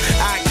was you,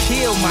 I'd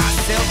kill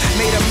myself.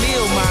 Made a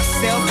meal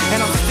myself, and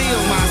I'm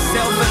still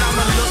myself. And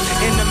I'ma look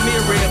in the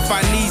mirror if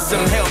I need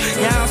some help.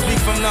 Y'all speak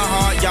from the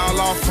heart, y'all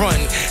all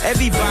frontin'.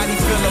 Everybody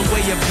feel a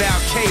way about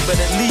K, but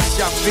at least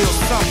y'all feel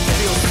something,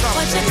 feel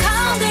something. What you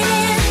called it,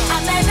 I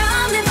bet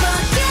I'm in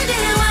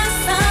forgetting when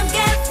some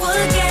get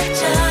forget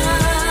you.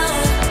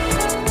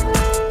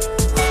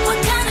 What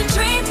kind of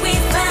drink we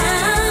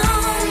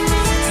found?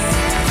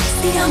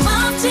 See, I'm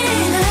often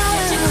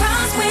at your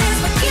crosswinds,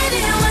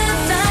 forgetting when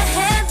the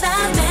heads I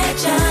met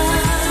you.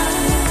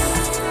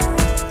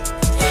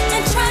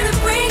 And try to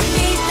bring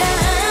me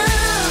down.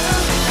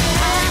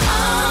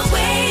 I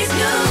always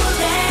knew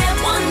that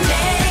one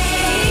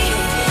day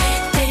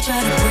they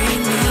try to bring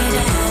me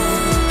down,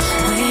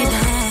 way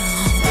down,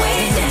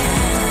 way down.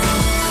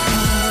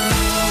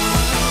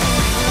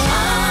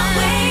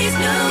 Always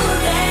knew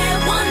that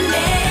one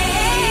day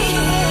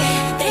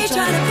they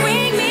try to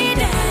bring me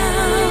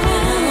down,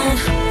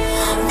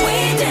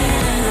 way down.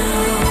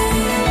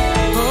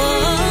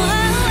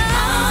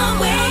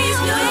 Always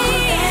knew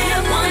that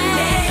one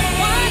day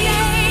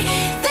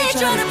they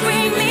try to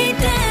bring me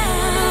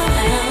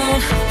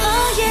down,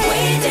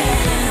 way down.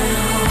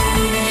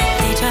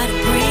 They try to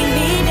bring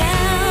me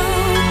down,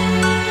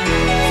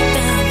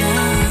 down,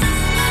 down,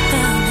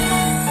 down, down,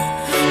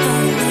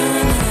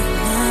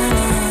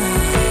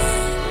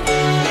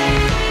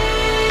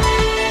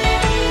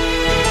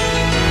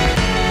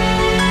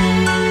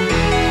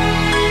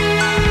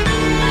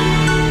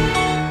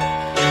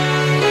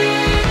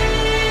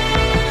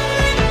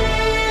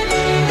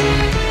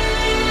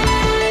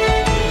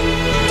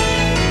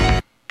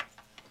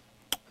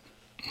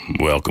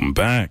 Welcome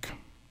back.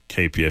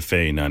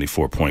 KPFA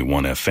 94.1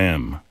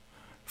 FM.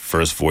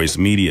 First Voice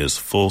Media's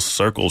Full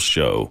Circle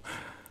show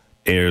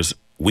airs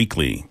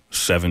weekly,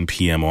 7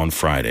 p.m. on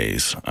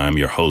Fridays. I'm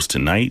your host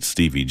tonight,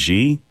 Stevie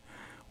G.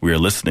 We are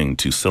listening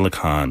to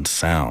Sillicon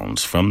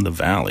Sounds from the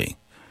Valley.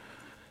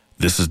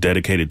 This is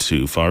dedicated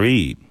to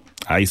Fareed,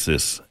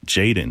 Isis,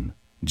 Jaden,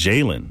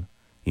 Jalen,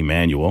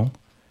 Emmanuel,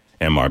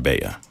 and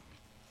Marbella.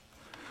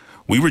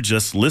 We were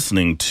just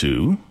listening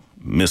to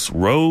Miss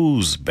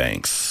Rose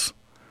Banks.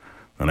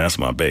 And that's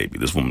my baby.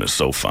 This woman is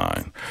so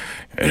fine.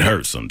 It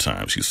hurts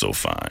sometimes. She's so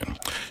fine.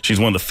 She's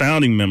one of the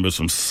founding members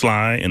from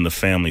Sly and the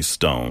Family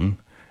Stone.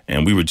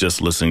 And we were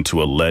just listening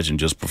to a legend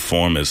just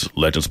perform as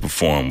legends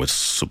perform with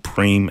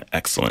supreme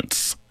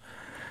excellence.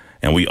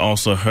 And we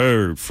also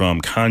heard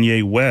from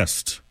Kanye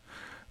West,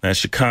 that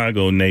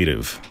Chicago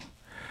native.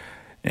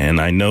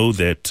 And I know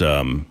that,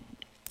 I'm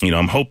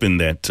hoping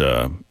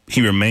that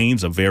he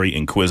remains a very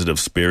inquisitive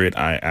spirit.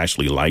 I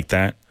actually like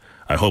that.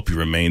 I hope he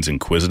remains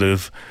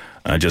inquisitive.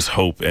 I just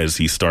hope as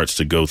he starts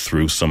to go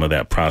through some of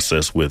that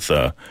process with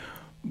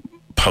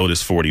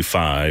POTUS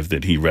 45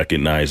 that he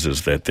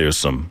recognizes that there's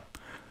some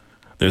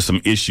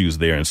issues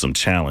there and some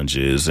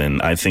challenges.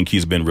 And I think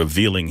he's been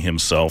revealing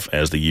himself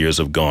as the years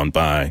have gone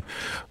by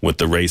with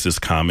the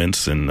racist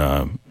comments. And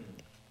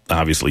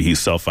obviously he's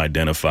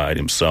self-identified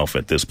himself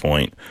at this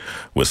point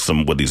with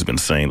what he's been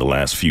saying the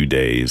last few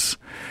days.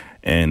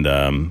 And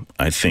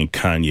I think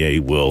Kanye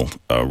will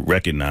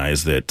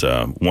recognize that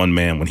one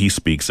man, when he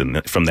speaks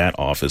from that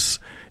office,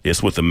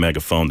 it's with a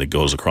megaphone that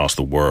goes across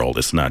the world.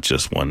 It's not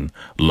just one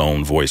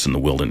lone voice in the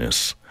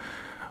wilderness.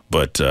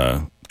 But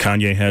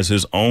Kanye has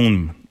his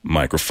own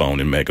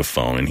microphone and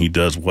megaphone, and he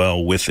does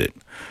well with it.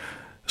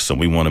 So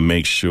we want to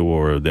make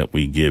sure that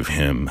we give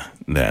him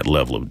that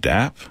level of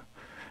dap.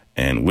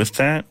 And with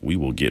that, we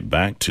will get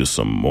back to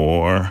some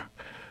more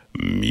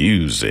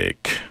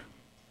music.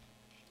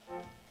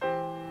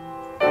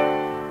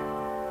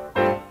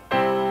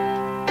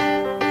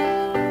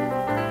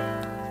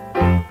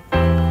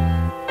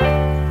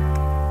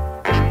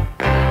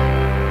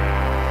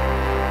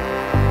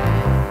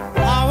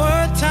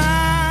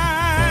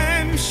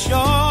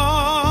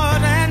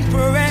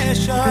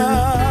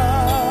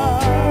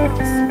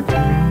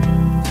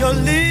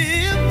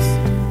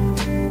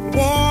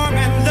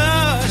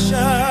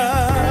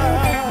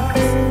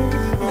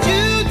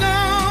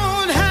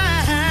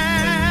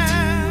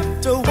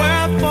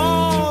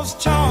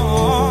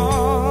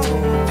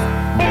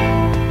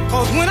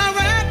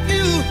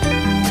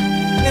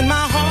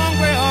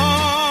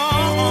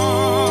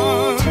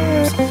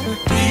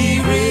 Be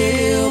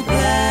real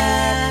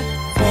black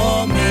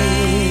for me.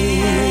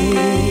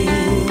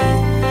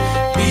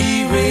 Be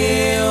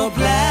real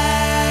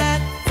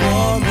black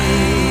for me.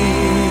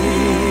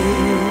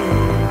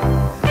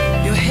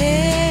 Your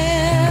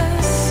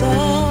hair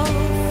soft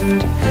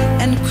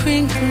and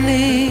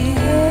crinkly.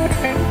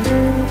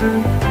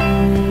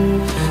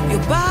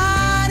 Your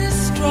body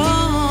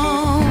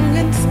strong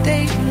and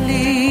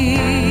stately.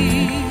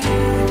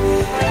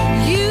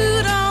 You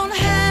don't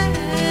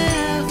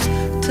have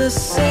to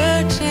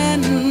search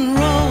and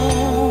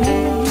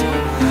roam,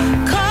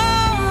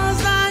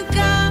 'cause I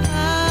got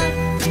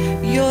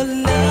your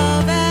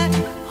love at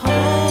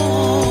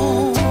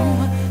home.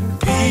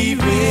 Be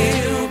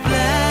real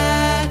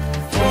black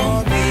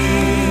for me.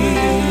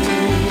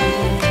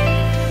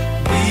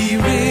 Be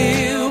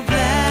real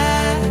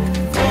black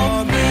for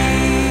me.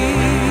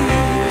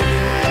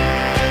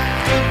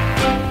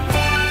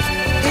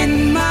 In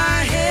my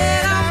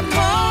head, I'm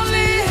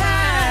only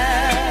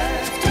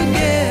half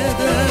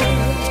together.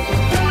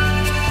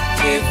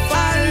 If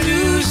I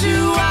lose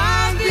you,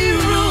 I'll be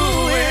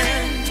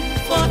ruined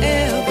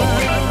forever.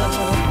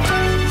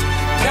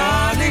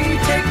 Darling,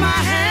 take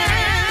my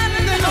hand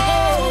and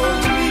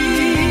hold me.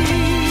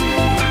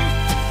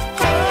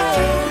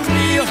 Hold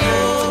me,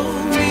 hold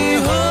me,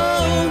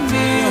 hold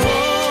me,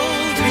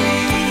 hold me.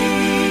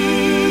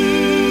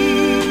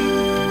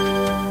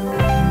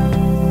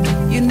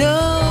 You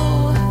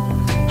know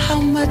how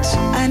much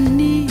I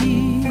need you.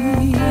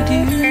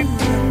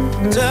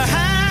 To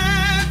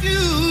have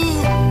you,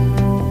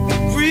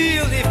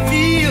 really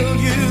feel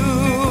you.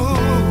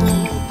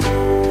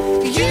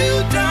 You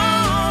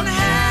don't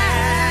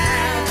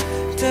have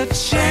to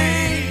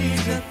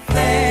change a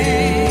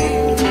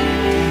thing.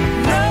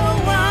 No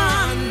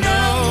one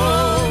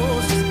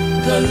knows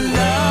the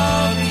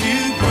love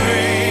you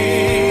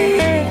bring.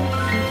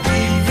 Be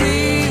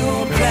real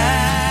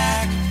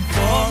black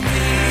for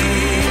me.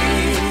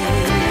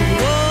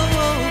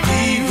 Oh,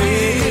 be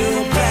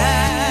real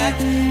black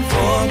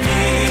for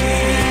me.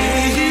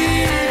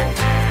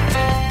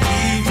 Be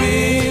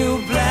real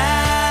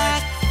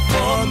black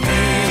for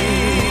me.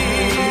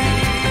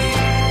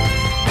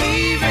 Be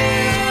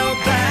real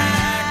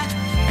black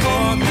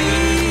for me.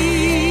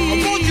 I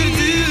want you to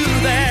do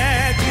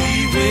that. Be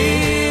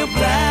real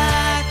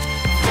black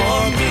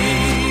for me.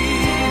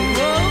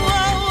 Oh,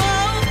 oh,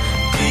 oh.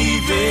 Be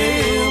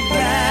real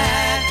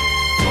black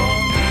for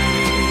me.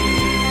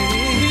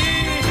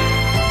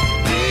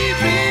 Be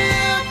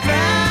real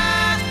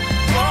black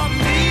for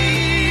me.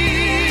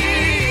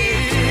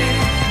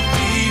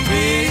 Be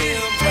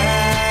real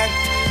black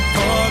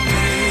for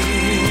me.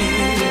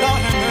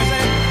 Lord have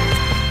mercy.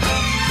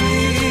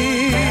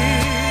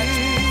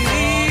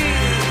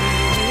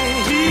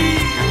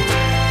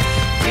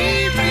 Be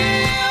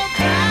real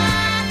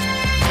black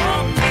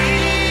for me.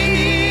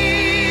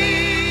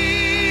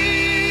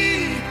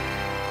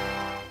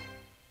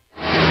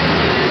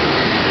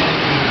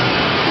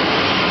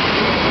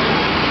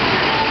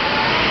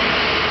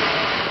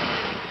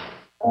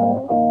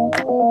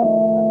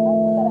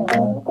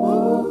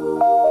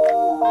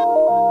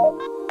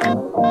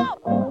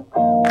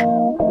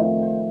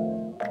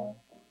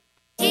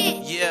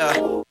 Yeah.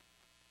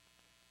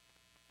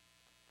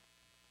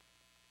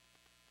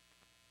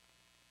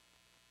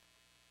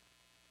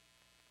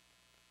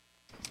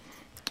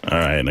 All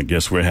right, and I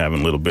guess we're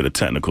having a little bit of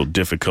technical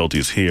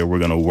difficulties here. We're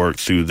going to work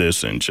through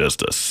this in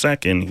just a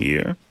second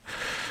here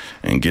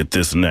and get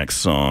this next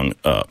song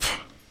up.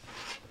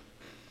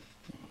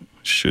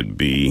 Should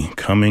be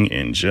coming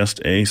in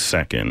just a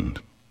second.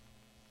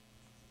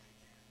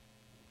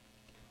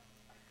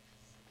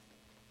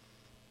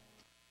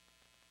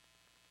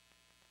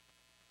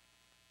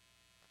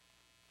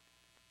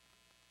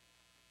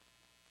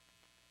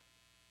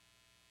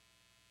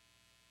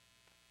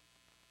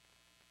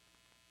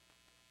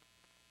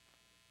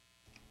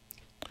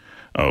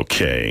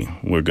 Okay,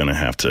 we're going to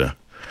have to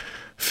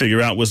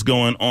figure out what's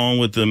going on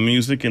with the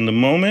music in the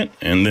moment,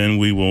 and then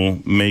we will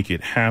make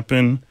it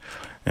happen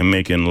and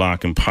make it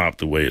lock and pop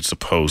the way it's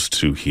supposed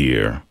to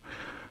here.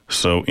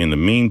 So in the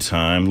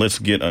meantime, let's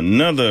get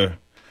another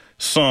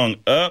song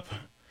up,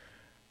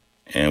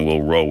 and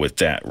we'll roll with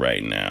that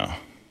right now.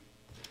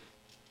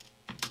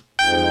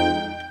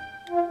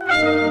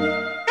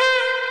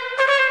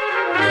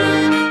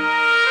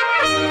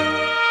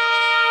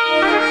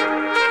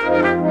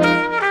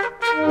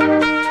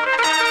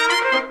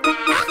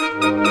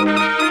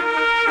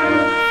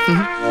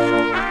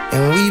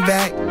 And we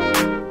back.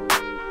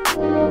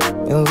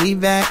 And we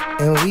back.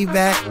 And we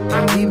back.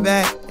 And we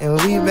back.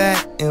 And we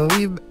back. And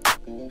we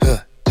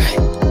back.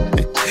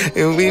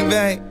 And we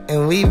back.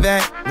 And we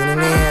back.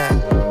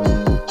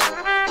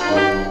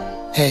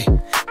 Hey,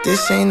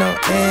 this ain't no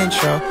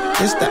intro,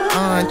 this the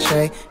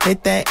entree.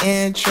 Hit that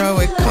intro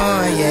with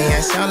Kanye,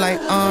 I sound like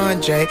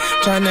Andre.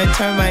 Tryna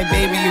turn my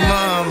baby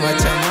mama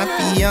to my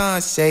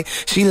fiance.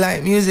 She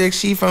like music,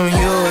 she from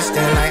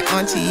Houston, like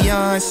Auntie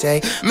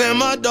Beyonce. Man,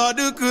 my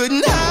daughter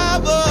couldn't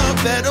have a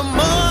better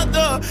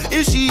mother.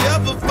 If she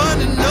ever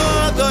find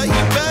another,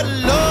 you better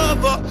love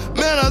her.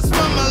 Man, I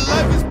swear my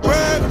life is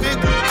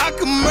perfect.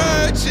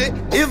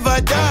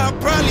 I die, I'll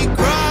probably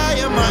cry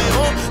at my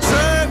own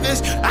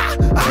service.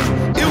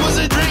 It was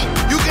a dream.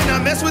 You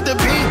cannot mess with the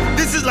beam.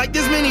 This is like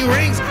this many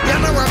rings.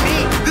 Y'all know what I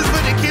mean. This for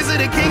the kids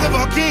of the king of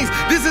all kings.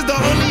 This is the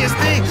onlyest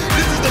thing.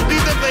 This is the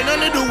beast that played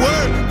under the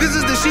word. This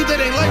is the sheep that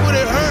ain't like what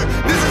it heard.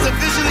 This is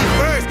officially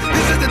first.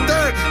 This is the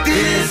third.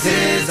 This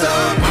is the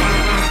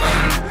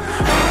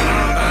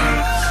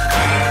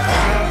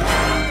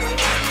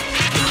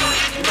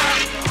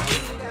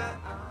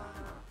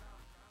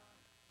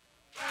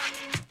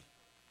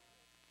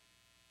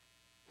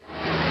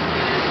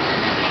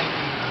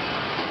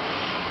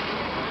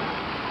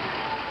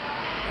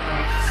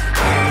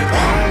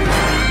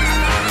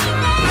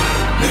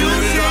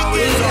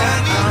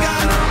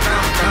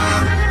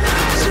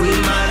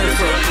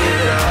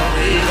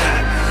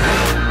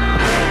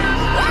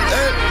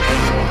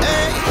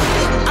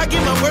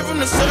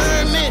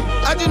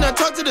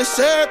talk to the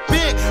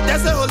serpent.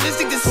 That's a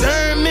holistic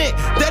discernment.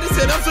 Daddy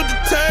said I'm so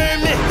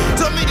determined.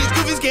 Told me these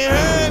goofies can't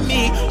hurt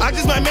me. I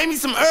just might make me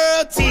some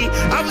Earl tea.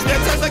 I was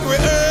baptized like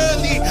we're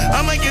early.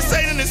 I might get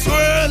Satan and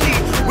swirly.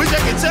 Wish I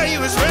could tell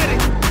you it's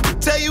ready.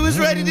 Tell you it's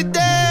ready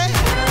today.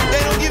 They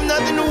don't give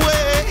nothing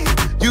away.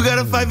 You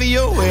gotta fight for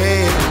your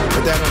way,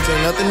 but that don't take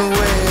nothing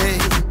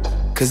away.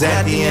 Cause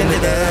at the end of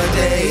the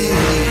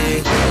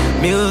day,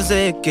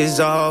 music is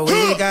all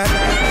we got.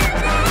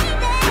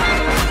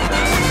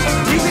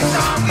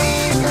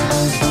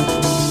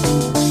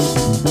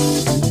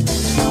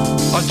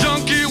 A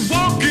junkie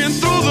walking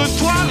through the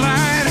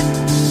twilight.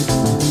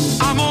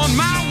 I'm on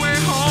my way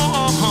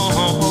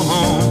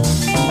home.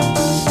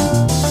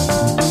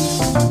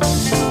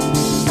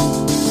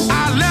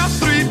 I left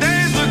 3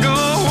 days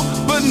ago,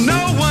 but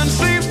no one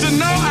seems to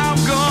know I'm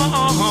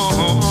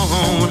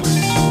gone.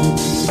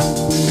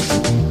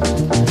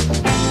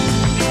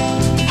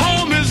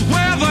 Home is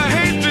where the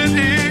hatred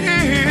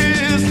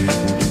is.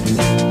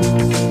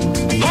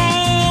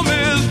 Home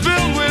is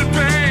filled with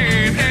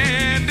pain,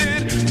 and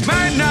it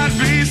might not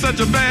be such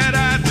a bad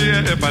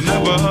idea if I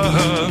never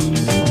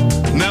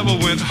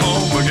went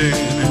home again.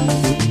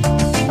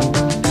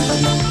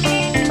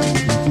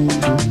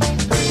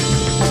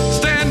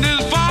 Stand as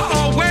far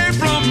away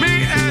from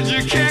me as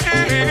you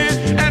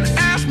can and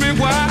ask me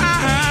why.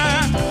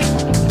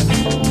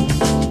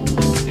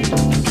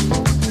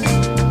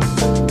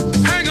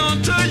 Hang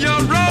on to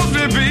your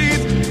rosary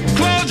beads,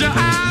 close your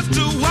eyes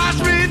to watch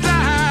me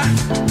die.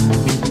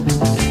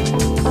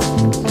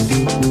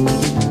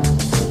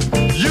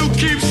 You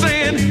keep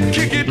saying,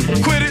 kick it,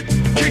 quit it,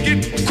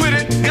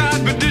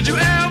 God, but did you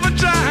ever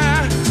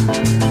try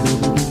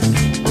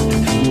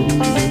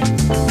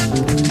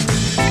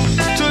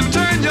to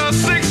turn your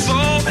sick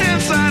soul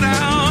inside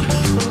out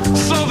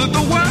so that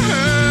the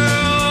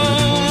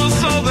world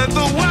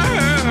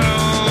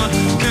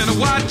can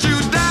watch you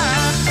die?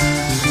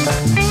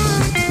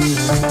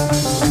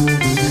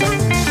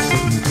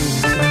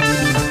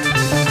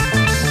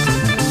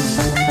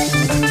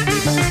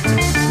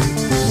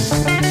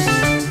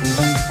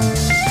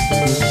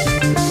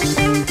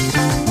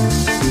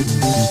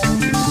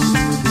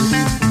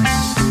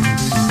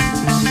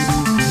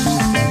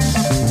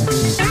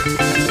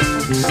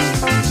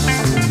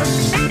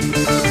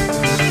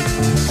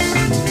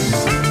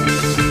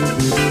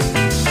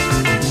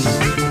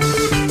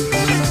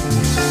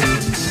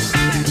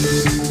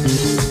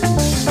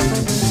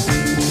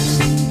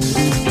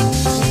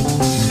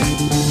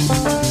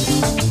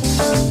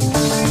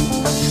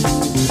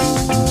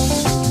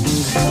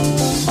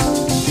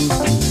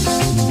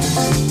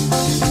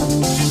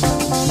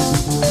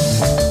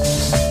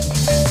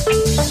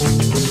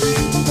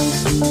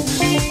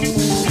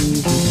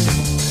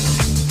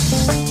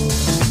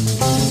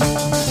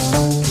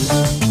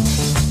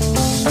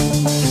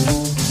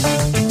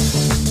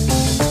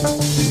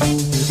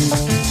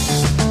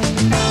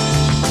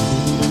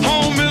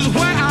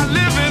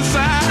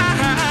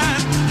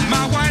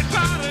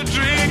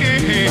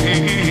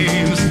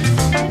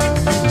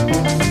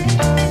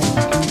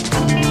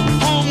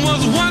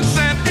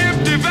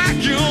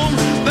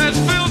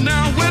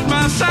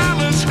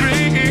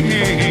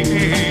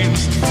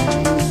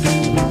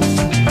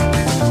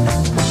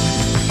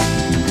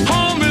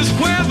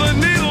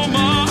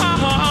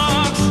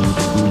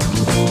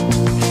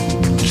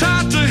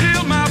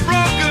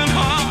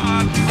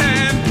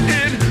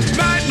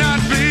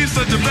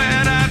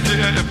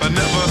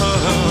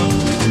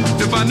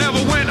 If I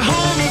never went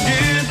home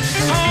again,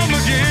 home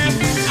again,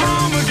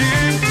 home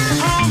again,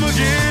 home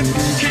again.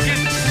 Kick it,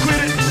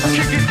 quit it,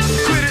 kick it,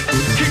 quit it,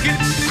 kick it,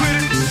 quit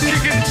it,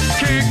 kick it.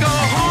 Can't go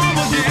home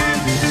again,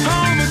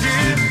 home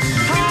again,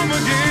 home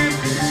again.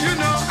 You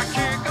know I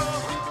can't go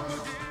home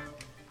again.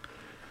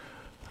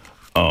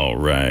 All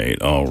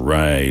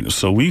right.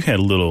 So we had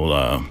a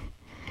little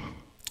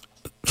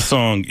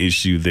song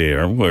issue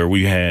there where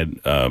we had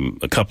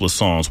a couple of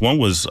songs. One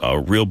was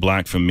Real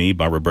Black for Me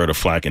by Roberta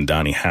Flack and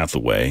Donny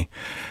Hathaway.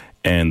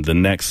 And the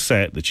next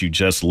set that you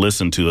just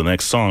listened to, the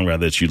next song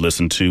rather that you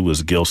listened to,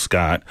 was Gil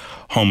Scott,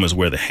 Home is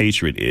Where the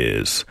Hatred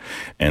Is.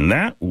 And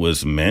that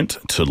was meant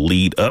to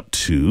lead up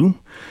to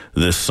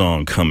this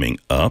song coming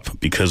up,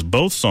 because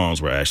both songs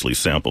were actually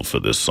sampled for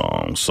this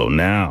song. So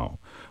now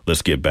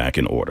let's get back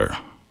in order.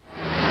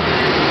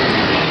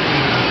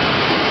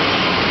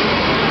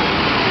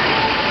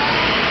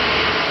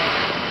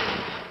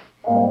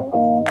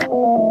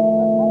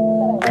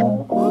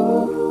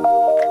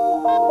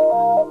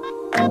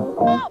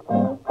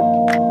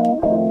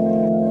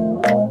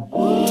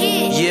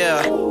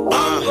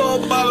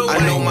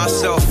 I know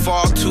myself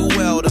far too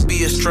well to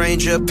be a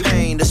stranger of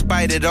pain.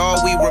 Despite it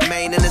all, we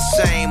remain in the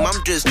same.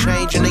 I'm just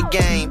changing the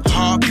game.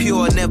 Heart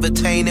pure, never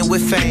tainted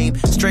with fame.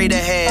 Straight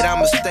ahead,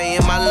 I'ma stay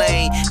in my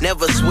lane.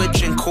 Never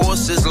switching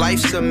courses,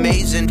 life's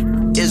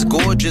amazing. It's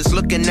gorgeous,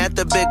 looking at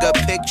the bigger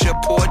picture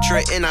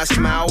portrait, and I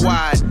smile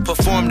wide.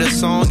 Performed a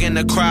song and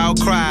the crowd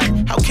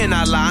cried. How can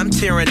I lie? I'm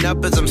tearing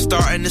up as I'm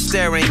starting to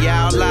stare in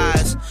y'all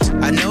eyes.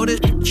 I know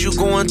that you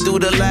going through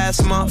the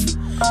last month.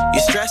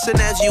 You stressing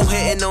as you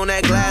hitting on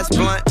that glass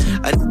blunt.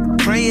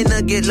 Praying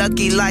to get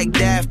lucky like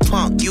Daft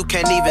Punk. You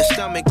can't even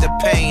stomach the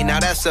pain, now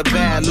that's a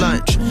bad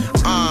lunch.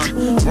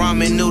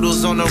 Ramen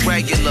noodles on the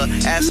regular.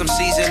 Add some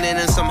seasoning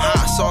and some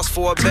hot sauce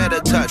for a better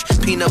touch.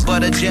 Peanut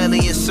butter,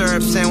 jelly, and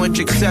syrup sandwich,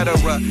 etc.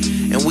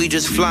 And we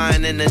just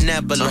flying in the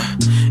nebula.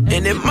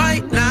 And it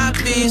might not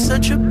be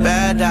such a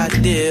bad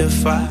idea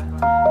if I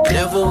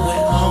never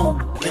went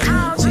home.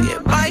 See,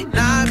 it might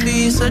not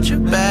be such a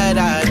bad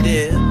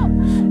idea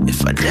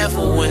if I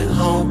never went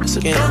home.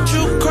 So don't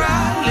you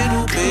cry,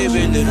 little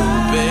baby, little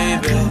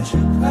baby.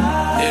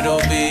 It'll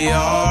be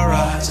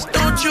alright. So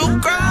don't you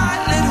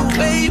cry, little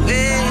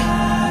baby.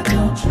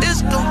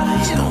 It's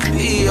gonna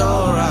be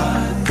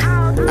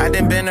alright. I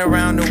done been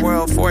around the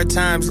world 4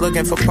 times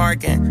looking for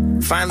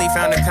parking. Finally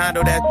found a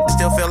condo that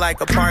still feel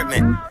like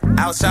apartment.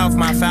 Out south,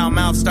 my foul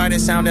mouth started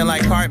sounding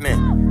like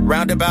Cartman.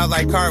 Roundabout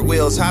like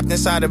cartwheels, hopped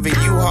inside of a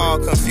U-Haul,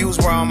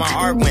 confused where all my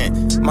art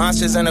went.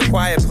 Monsters in a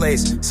quiet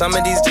place. Some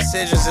of these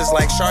decisions is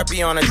like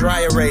Sharpie on a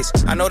dry erase.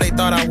 I know they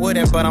thought I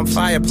wouldn't, but I'm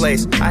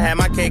fireplace. I had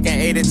my cake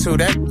and ate it too,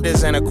 that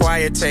is an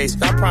acquired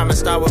taste. I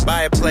promised I would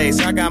buy a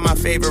place, I got my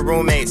favorite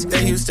roommates.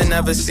 They used to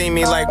never see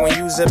me like when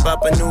you zip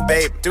up a new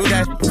babe. Do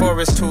that before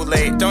it's too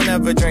late, don't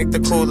ever drink the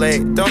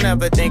Kool-Aid. Don't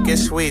ever think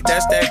it's sweet,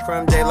 that's that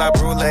creme de la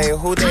brulee.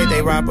 Who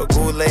they rob a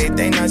Kool-Aid.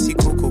 They nutsy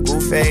cuckoo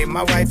goofy.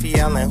 My wife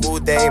yelling who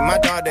they, my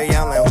daughter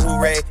yelling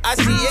hooray. I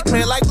see it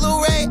clear like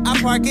Blu-ray,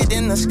 I park it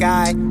in the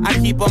sky. I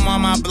keep them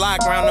on my block,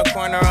 round the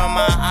corner of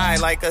my eye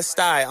like a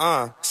sty,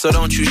 So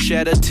don't you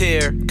shed a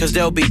tear, cause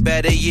there'll be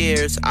better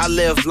years. I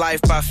live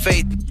life by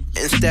faith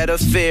instead of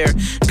fear.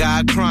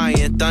 God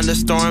crying,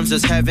 thunderstorms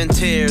is heaven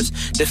tears.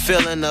 The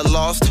feeling of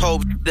lost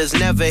hope is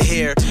never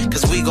here,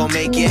 cause we gon'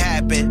 make it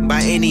happen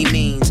by any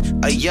means.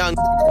 A young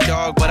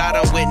dog, but I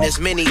done witnessed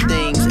many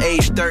things.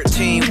 Age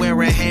 13,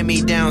 wearing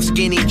hand-me-down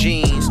skinny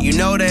jeans. You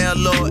know they're a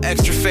little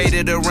extra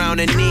faded around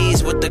the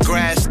knees with the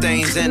grass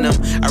stains in them.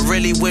 I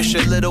really wish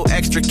a little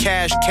extra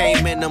cash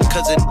came in them,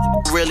 cause it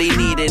really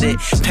needed it.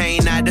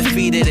 Pain, I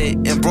defeated it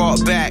and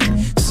brought back.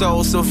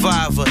 Soul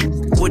survivor,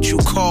 what you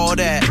call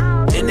that?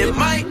 And it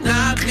might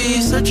not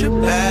be such a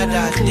bad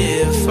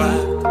idea if I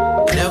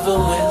never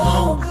went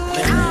home.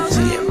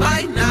 See, it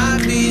might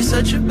not be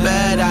such a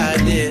bad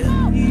idea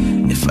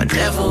if I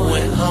never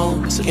went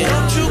home. So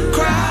don't you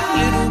cry,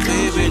 little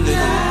baby,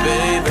 little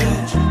baby.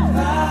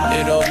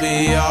 It'll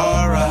be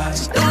alright.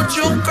 So don't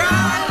you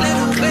cry,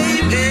 little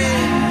baby.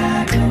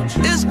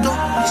 It's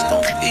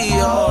gonna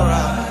be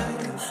alright.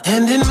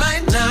 And it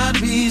might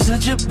not be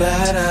such a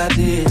bad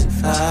idea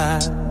if I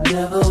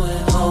never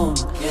went home.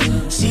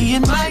 See,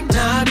 it might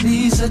not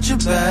be such a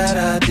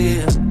bad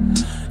idea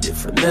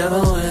if I never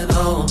went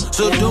home.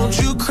 So don't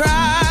you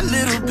cry,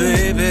 little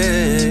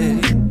baby.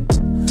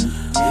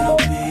 It'll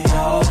be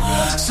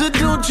alright. So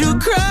don't you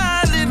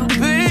cry, little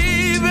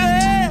baby.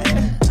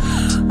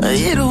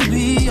 It'll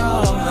be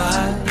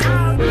alright.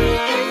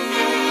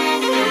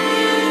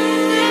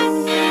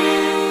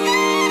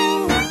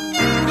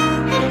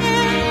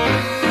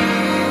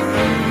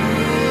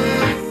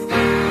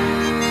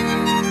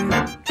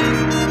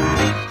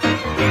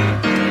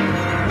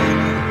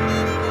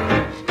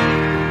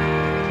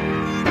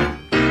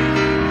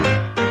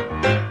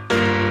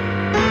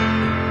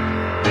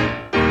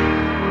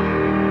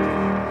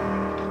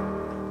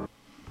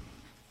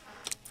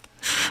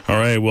 All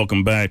right,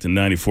 welcome back to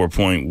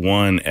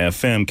 94.1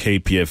 FM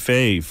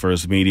KPFA,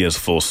 First Media's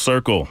Full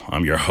Circle.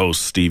 I'm your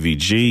host, Stevie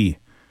G.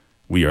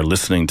 We are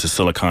listening to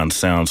Sillicon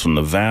Sounds from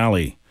the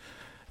Valley,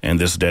 and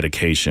this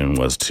dedication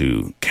was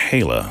to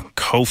Kayla,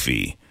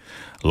 Kofi,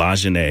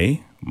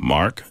 Lajane,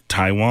 Mark,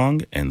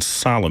 Taiwang, and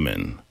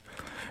Solomon.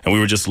 And we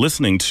were just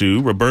listening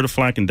to Roberta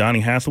Flack and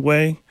Donny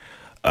Hathaway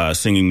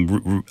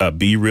singing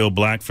Be Real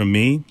Black for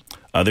Me.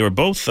 They were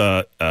both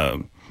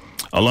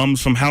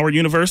alums from Howard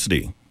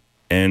University.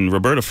 And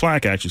Roberta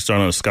Flack actually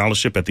started on a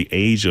scholarship at the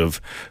age of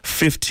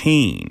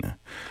 15.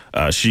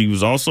 She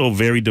was also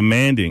very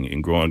demanding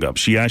in growing up.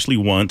 She actually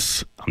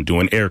once, I'm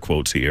doing air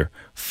quotes here,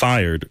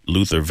 fired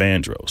Luther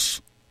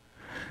Vandross.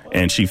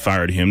 and she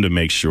fired him to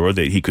make sure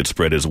that he could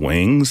spread his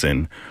wings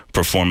and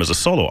perform as a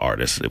solo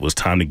artist. It was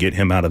time to get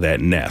him out of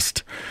that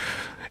nest.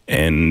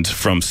 And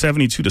from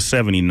 72 to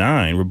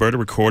 79, Roberta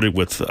recorded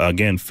with,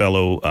 again,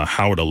 fellow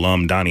Howard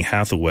alum Donny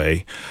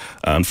Hathaway.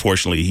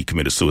 Unfortunately, he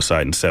committed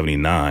suicide in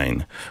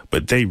 79.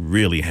 But they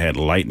really had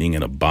lightning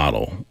in a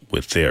bottle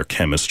with their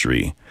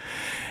chemistry.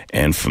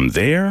 And from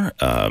there,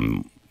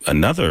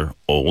 another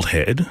old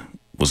head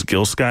was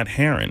Gil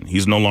Scott-Heron.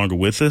 He's no longer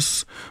with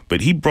us,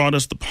 but he brought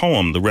us the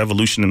poem, "The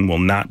Revolution Will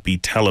Not Be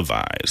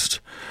Televised."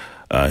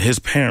 His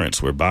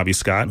parents were Bobby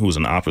Scott, who was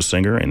an opera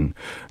singer, and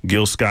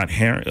Gil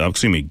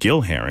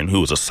Heron, who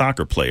was a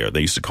soccer player.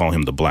 They used to call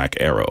him the Black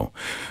Arrow.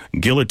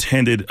 Gil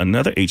attended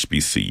another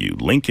HBCU,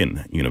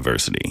 Lincoln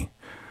University.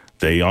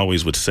 They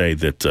always would say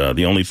that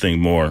the only thing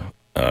more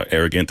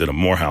arrogant than a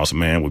Morehouse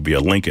man would be a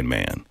Lincoln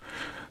man.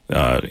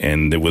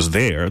 And it was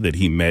there that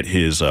he met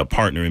his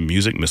partner in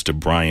music, Mr.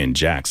 Brian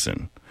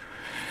Jackson.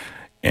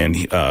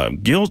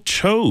 And Gil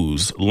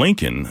chose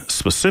Lincoln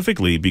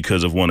specifically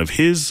because of one of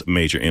his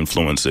major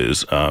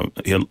influences, a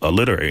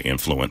literary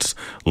influence,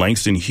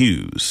 Langston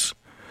Hughes.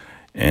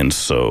 And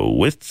so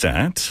with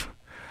that,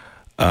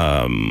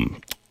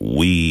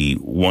 we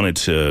wanted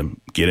to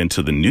get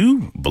into the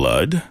new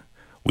blood.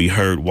 We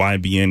heard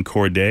YBN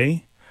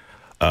Corday,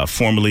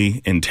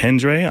 formerly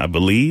Intendre, I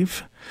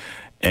believe.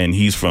 And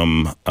he's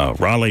from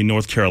Raleigh,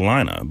 North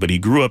Carolina, but he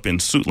grew up in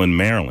Suitland,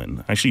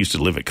 Maryland. Actually used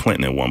to live at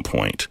Clinton at one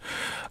point.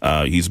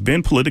 He's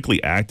been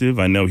politically active.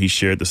 I know he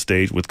shared the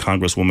stage with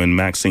Congresswoman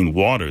Maxine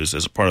Waters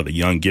as a part of the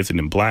Young, Gifted,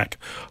 and Black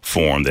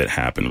forum that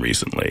happened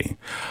recently.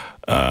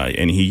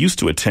 And he used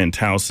to attend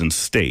Towson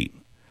State.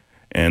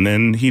 And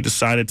then he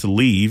decided to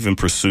leave and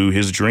pursue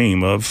his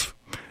dream of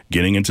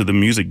getting into the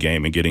music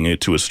game and getting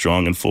it to a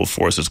strong and full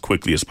force as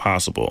quickly as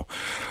possible.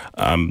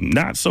 I'm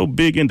not so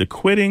big into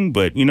quitting,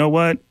 but you know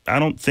what? I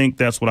don't think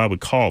that's what I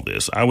would call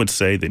this. I would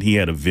say that he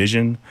had a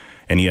vision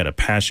and he had a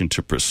passion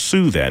to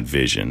pursue that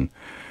vision.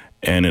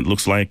 And it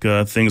looks like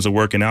things are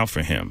working out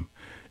for him.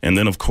 And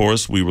then, of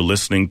course, we were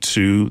listening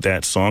to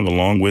that song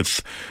along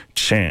with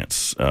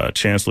Chance,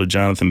 Chancellor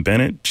Jonathan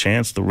Bennett,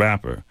 Chance the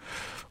rapper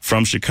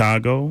from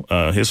Chicago.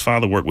 His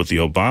father worked with the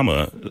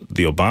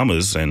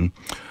Obamas and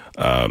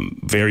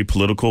very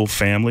political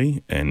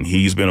family, and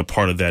he's been a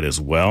part of that as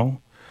well.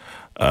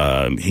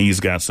 He's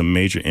got some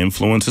major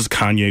influences.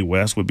 Kanye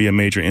West would be a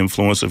major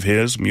influence of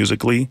his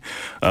musically,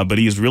 but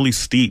he's really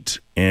steeped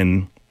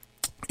in,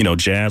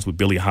 jazz with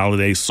Billie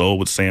Holiday, soul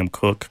with Sam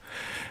Cooke,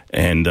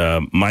 and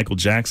Michael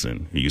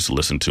Jackson he used to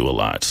listen to a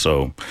lot.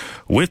 So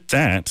with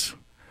that,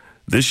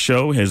 this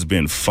show has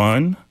been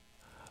fun.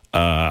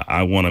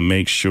 I want to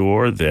make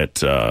sure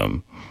that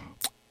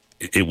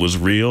it was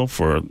real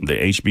for the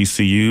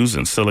HBCUs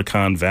in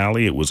Silicon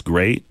Valley. It was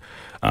great.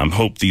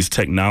 Hope these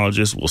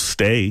technologists will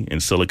stay in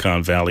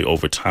Silicon Valley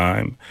over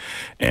time.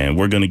 And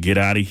we're going to get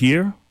out of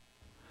here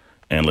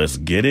and let's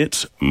get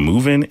it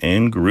moving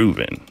and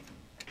grooving.